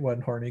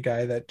one horny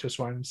guy that just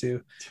wanted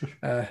to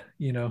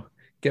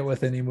get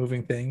with any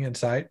moving thing in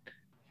sight.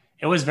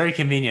 It was very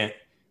convenient.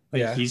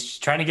 Yeah. He's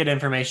trying to get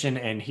information,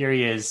 and here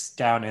he is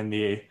down in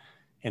the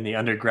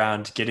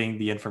underground getting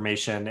the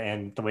information,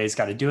 and the way he's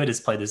got to do it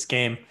is play this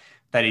game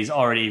that he's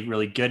already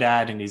really good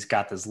at, and he's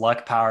got this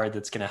luck power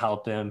that's going to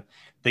help him.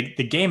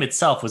 The game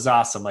itself was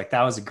awesome. Like,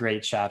 that was a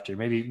great chapter.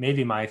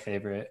 Maybe my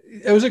favorite.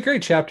 It was a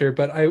great chapter,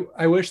 but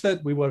I wish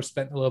that we would have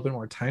spent a little bit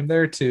more time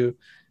there to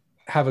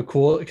have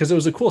because it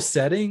was a cool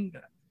setting,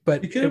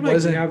 but you could have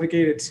wasn't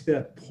navigated to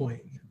that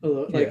point.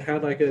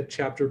 Had like a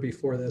chapter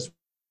before this,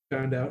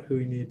 found out who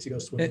he needed to go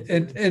swim.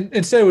 And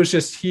instead it was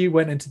just he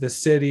went into the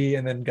city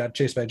and then got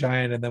chased by a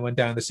giant and then went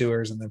down the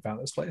sewers and then found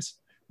this place.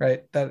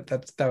 Right. That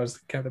was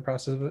kind of the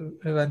process of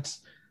events.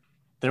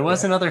 There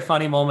was another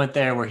funny moment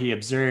there where he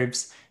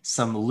observes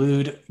some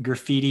lewd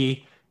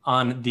graffiti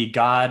on the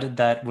god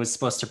that was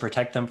supposed to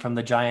protect them from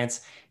the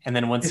giants. And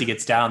then once he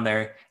gets down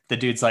there, the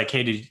dude's like,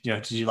 "Hey,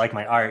 did you like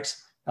my art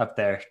up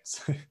there?"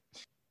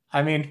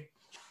 I mean,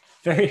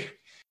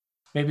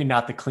 maybe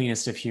not the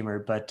cleanest of humor,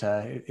 but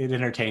it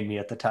entertained me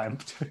at the time.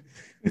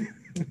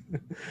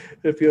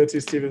 Appeal to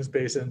Steven's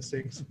base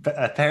instincts. But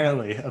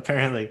apparently.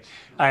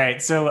 All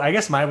right, so I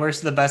guess my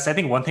worst of the best. I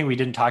think one thing we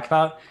didn't talk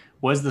about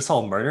was this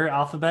whole murder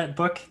alphabet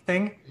book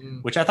thing,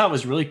 which I thought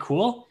was really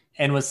cool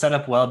and was set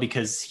up well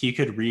because he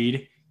could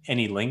read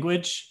any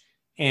language,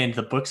 and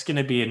the book's going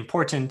to be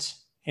important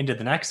into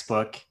the next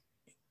book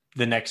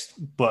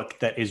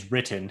that is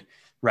written,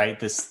 right?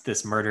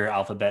 This murder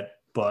alphabet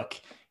book.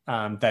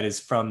 That is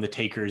from the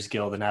Takers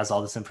Guild and has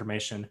all this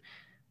information.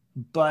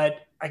 But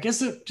I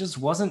guess it just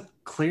wasn't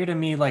clear to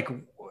me, like,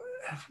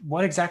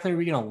 what exactly are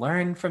we going to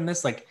learn from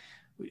this? Like,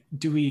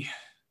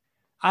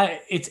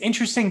 it's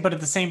interesting, but at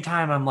the same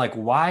time, I'm like,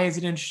 why is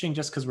it interesting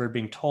just because we're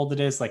being told it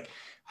is? Like,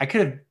 I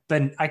could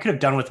have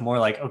done with more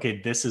like,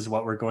 okay, this is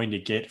what we're going to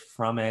get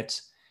from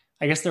it.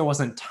 I guess there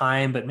wasn't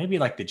time, but maybe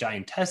like the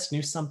giantess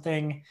knew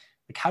something.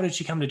 Like, how did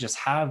she come to just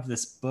have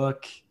this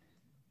book?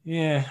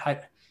 Yeah,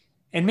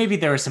 and maybe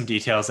there were some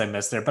details I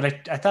missed there, but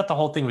I thought the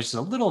whole thing was just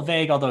a little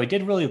vague, although I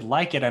did really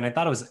like it. And I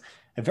thought it was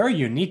a very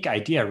unique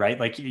idea, right?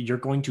 Like, you're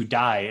going to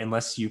die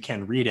unless you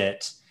can read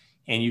it.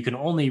 And you can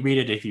only read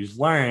it if you've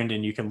learned,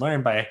 and you can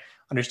learn by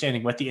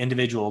understanding what the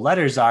individual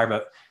letters are.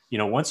 But,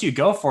 once you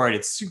go for it,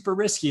 it's super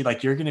risky.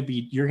 Like, you're going to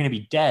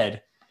be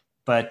dead.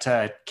 But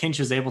Kinch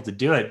is able to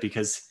do it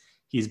because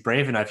he's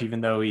brave enough, even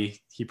though he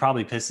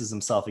probably pisses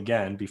himself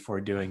again before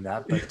doing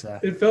that. But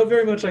it felt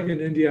very much like an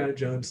Indiana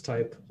Jones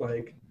type,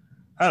 like,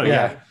 oh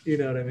yeah, you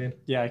know what I mean?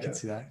 Yeah, I can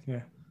see that.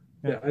 Yeah,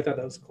 I thought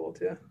that was cool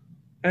too.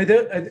 And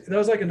that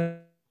was like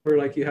another,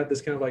 like, you had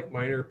this kind of like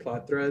minor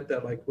plot thread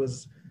that like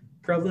was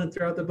prevalent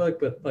throughout the book,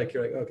 but like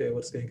you're like, okay,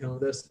 what's going to come of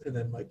this? And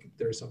then like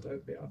there's some type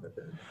of payoff at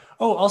the end.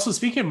 Oh, also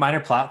speaking of minor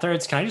plot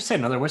threads, can I just say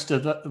another worst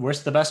of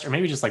the best, or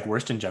maybe just like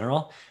worst in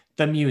general?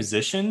 The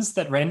musicians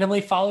that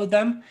randomly followed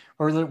them,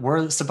 or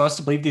we're supposed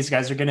to believe these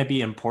guys are going to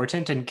be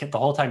important, and the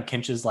whole time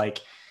Kinch is like,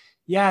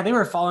 yeah, they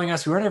were following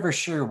us. We weren't ever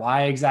sure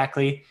why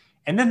exactly.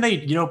 And then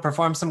they,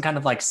 perform some kind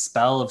of like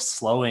spell of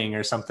slowing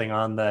or something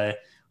on the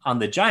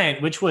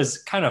giant, which was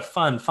kind of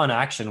fun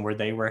action where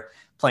they were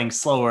playing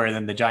slower and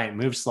then the giant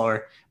moved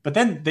slower. But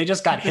then they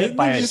just got hit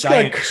by a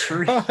giant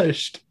tree.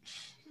 Crushed.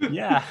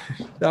 Yeah.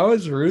 That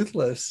was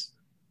ruthless.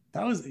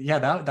 That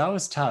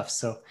was tough.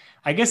 So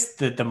I guess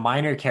the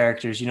minor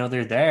characters,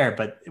 they're there,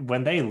 but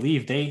when they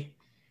leave, they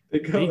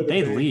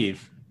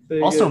leave.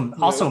 Also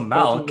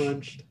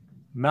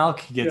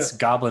Malk gets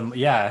goblin.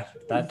 Yeah,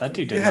 that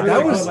dude did. Yeah,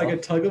 that was like a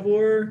tug of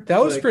war.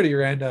 That was pretty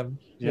random.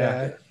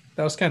 Yeah,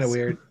 that was kind of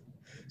weird.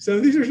 So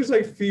these are just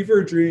like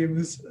fever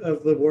dreams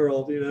of the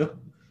world,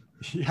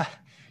 Yeah,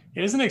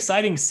 it was an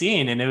exciting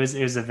scene, and it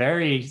was a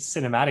very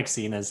cinematic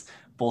scene as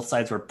both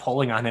sides were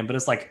pulling on him. But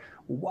it's like,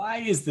 why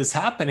is this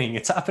happening?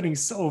 It's happening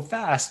so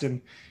fast.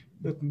 And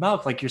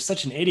Malk, like, you're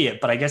such an idiot,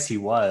 but I guess he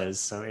was.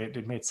 So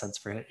it made sense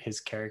for his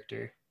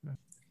character.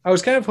 I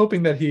was kind of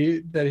hoping that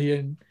he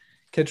and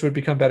Kinch would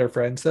become better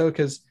friends, though,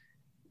 because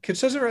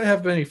Kinch doesn't really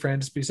have many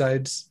friends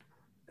besides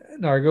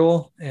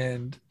Nargul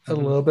and a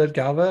little bit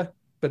Galva,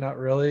 but not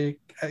really.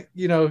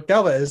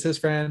 Galva is his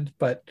friend,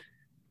 but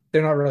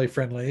they're not really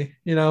friendly,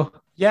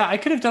 Yeah, I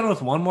could have done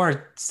with one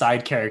more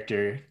side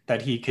character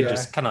that he could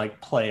just kind of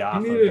like play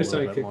off. You needed a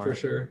sidekick for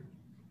sure.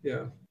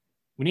 Yeah.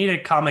 We need a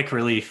comic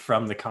relief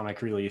from the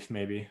comic relief,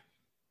 maybe.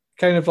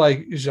 kind of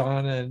like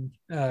Jean and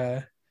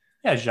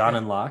Yeah, Jean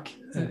and Locke.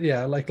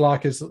 yeah, like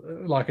Locke is a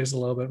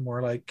little bit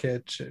more like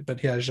Kitsch, but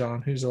he has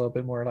Jean who's a little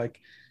bit more like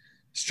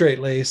straight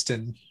laced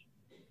and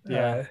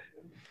Yeah.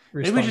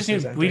 Maybe we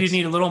just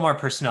need a little more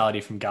personality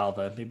from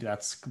Galva. Maybe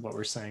that's what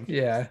we're saying.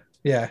 Yeah.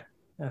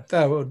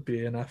 That would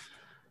be enough.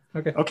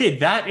 Okay,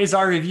 that is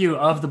our review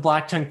of The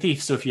Black Tongue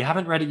Thief. So if you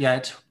haven't read it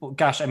yet, well,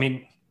 gosh, I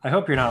mean, I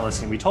hope you're not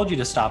listening. We told you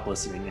to stop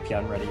listening if you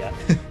haven't read it yet.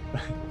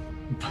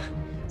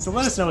 So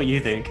let us know what you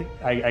think,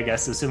 I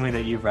guess, assuming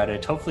that you've read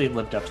it. Hopefully it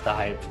lived up to the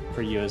hype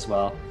for you as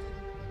well.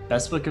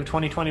 Best book of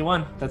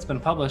 2021 that's been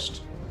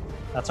published.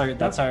 That's our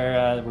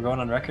we're going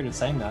on record as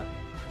saying that.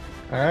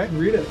 All right,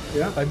 Read it.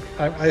 Yeah.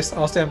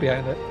 I'll stand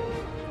behind it.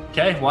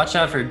 Okay, watch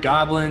out for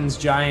goblins,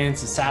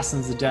 giants,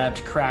 assassins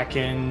adept,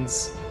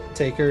 krakens,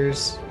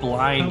 Takers,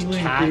 blind Tumbling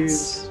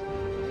cats. thieves.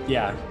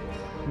 Yeah,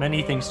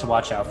 many things to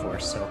watch out for.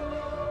 So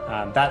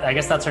that, I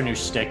guess that's our new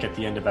shtick at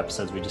the end of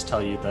episodes. We just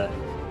tell you the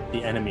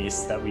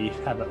enemies that we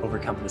have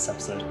overcome in this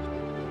episode.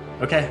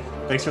 Okay,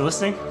 thanks for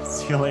listening.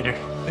 See you later.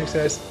 Thanks,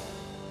 guys.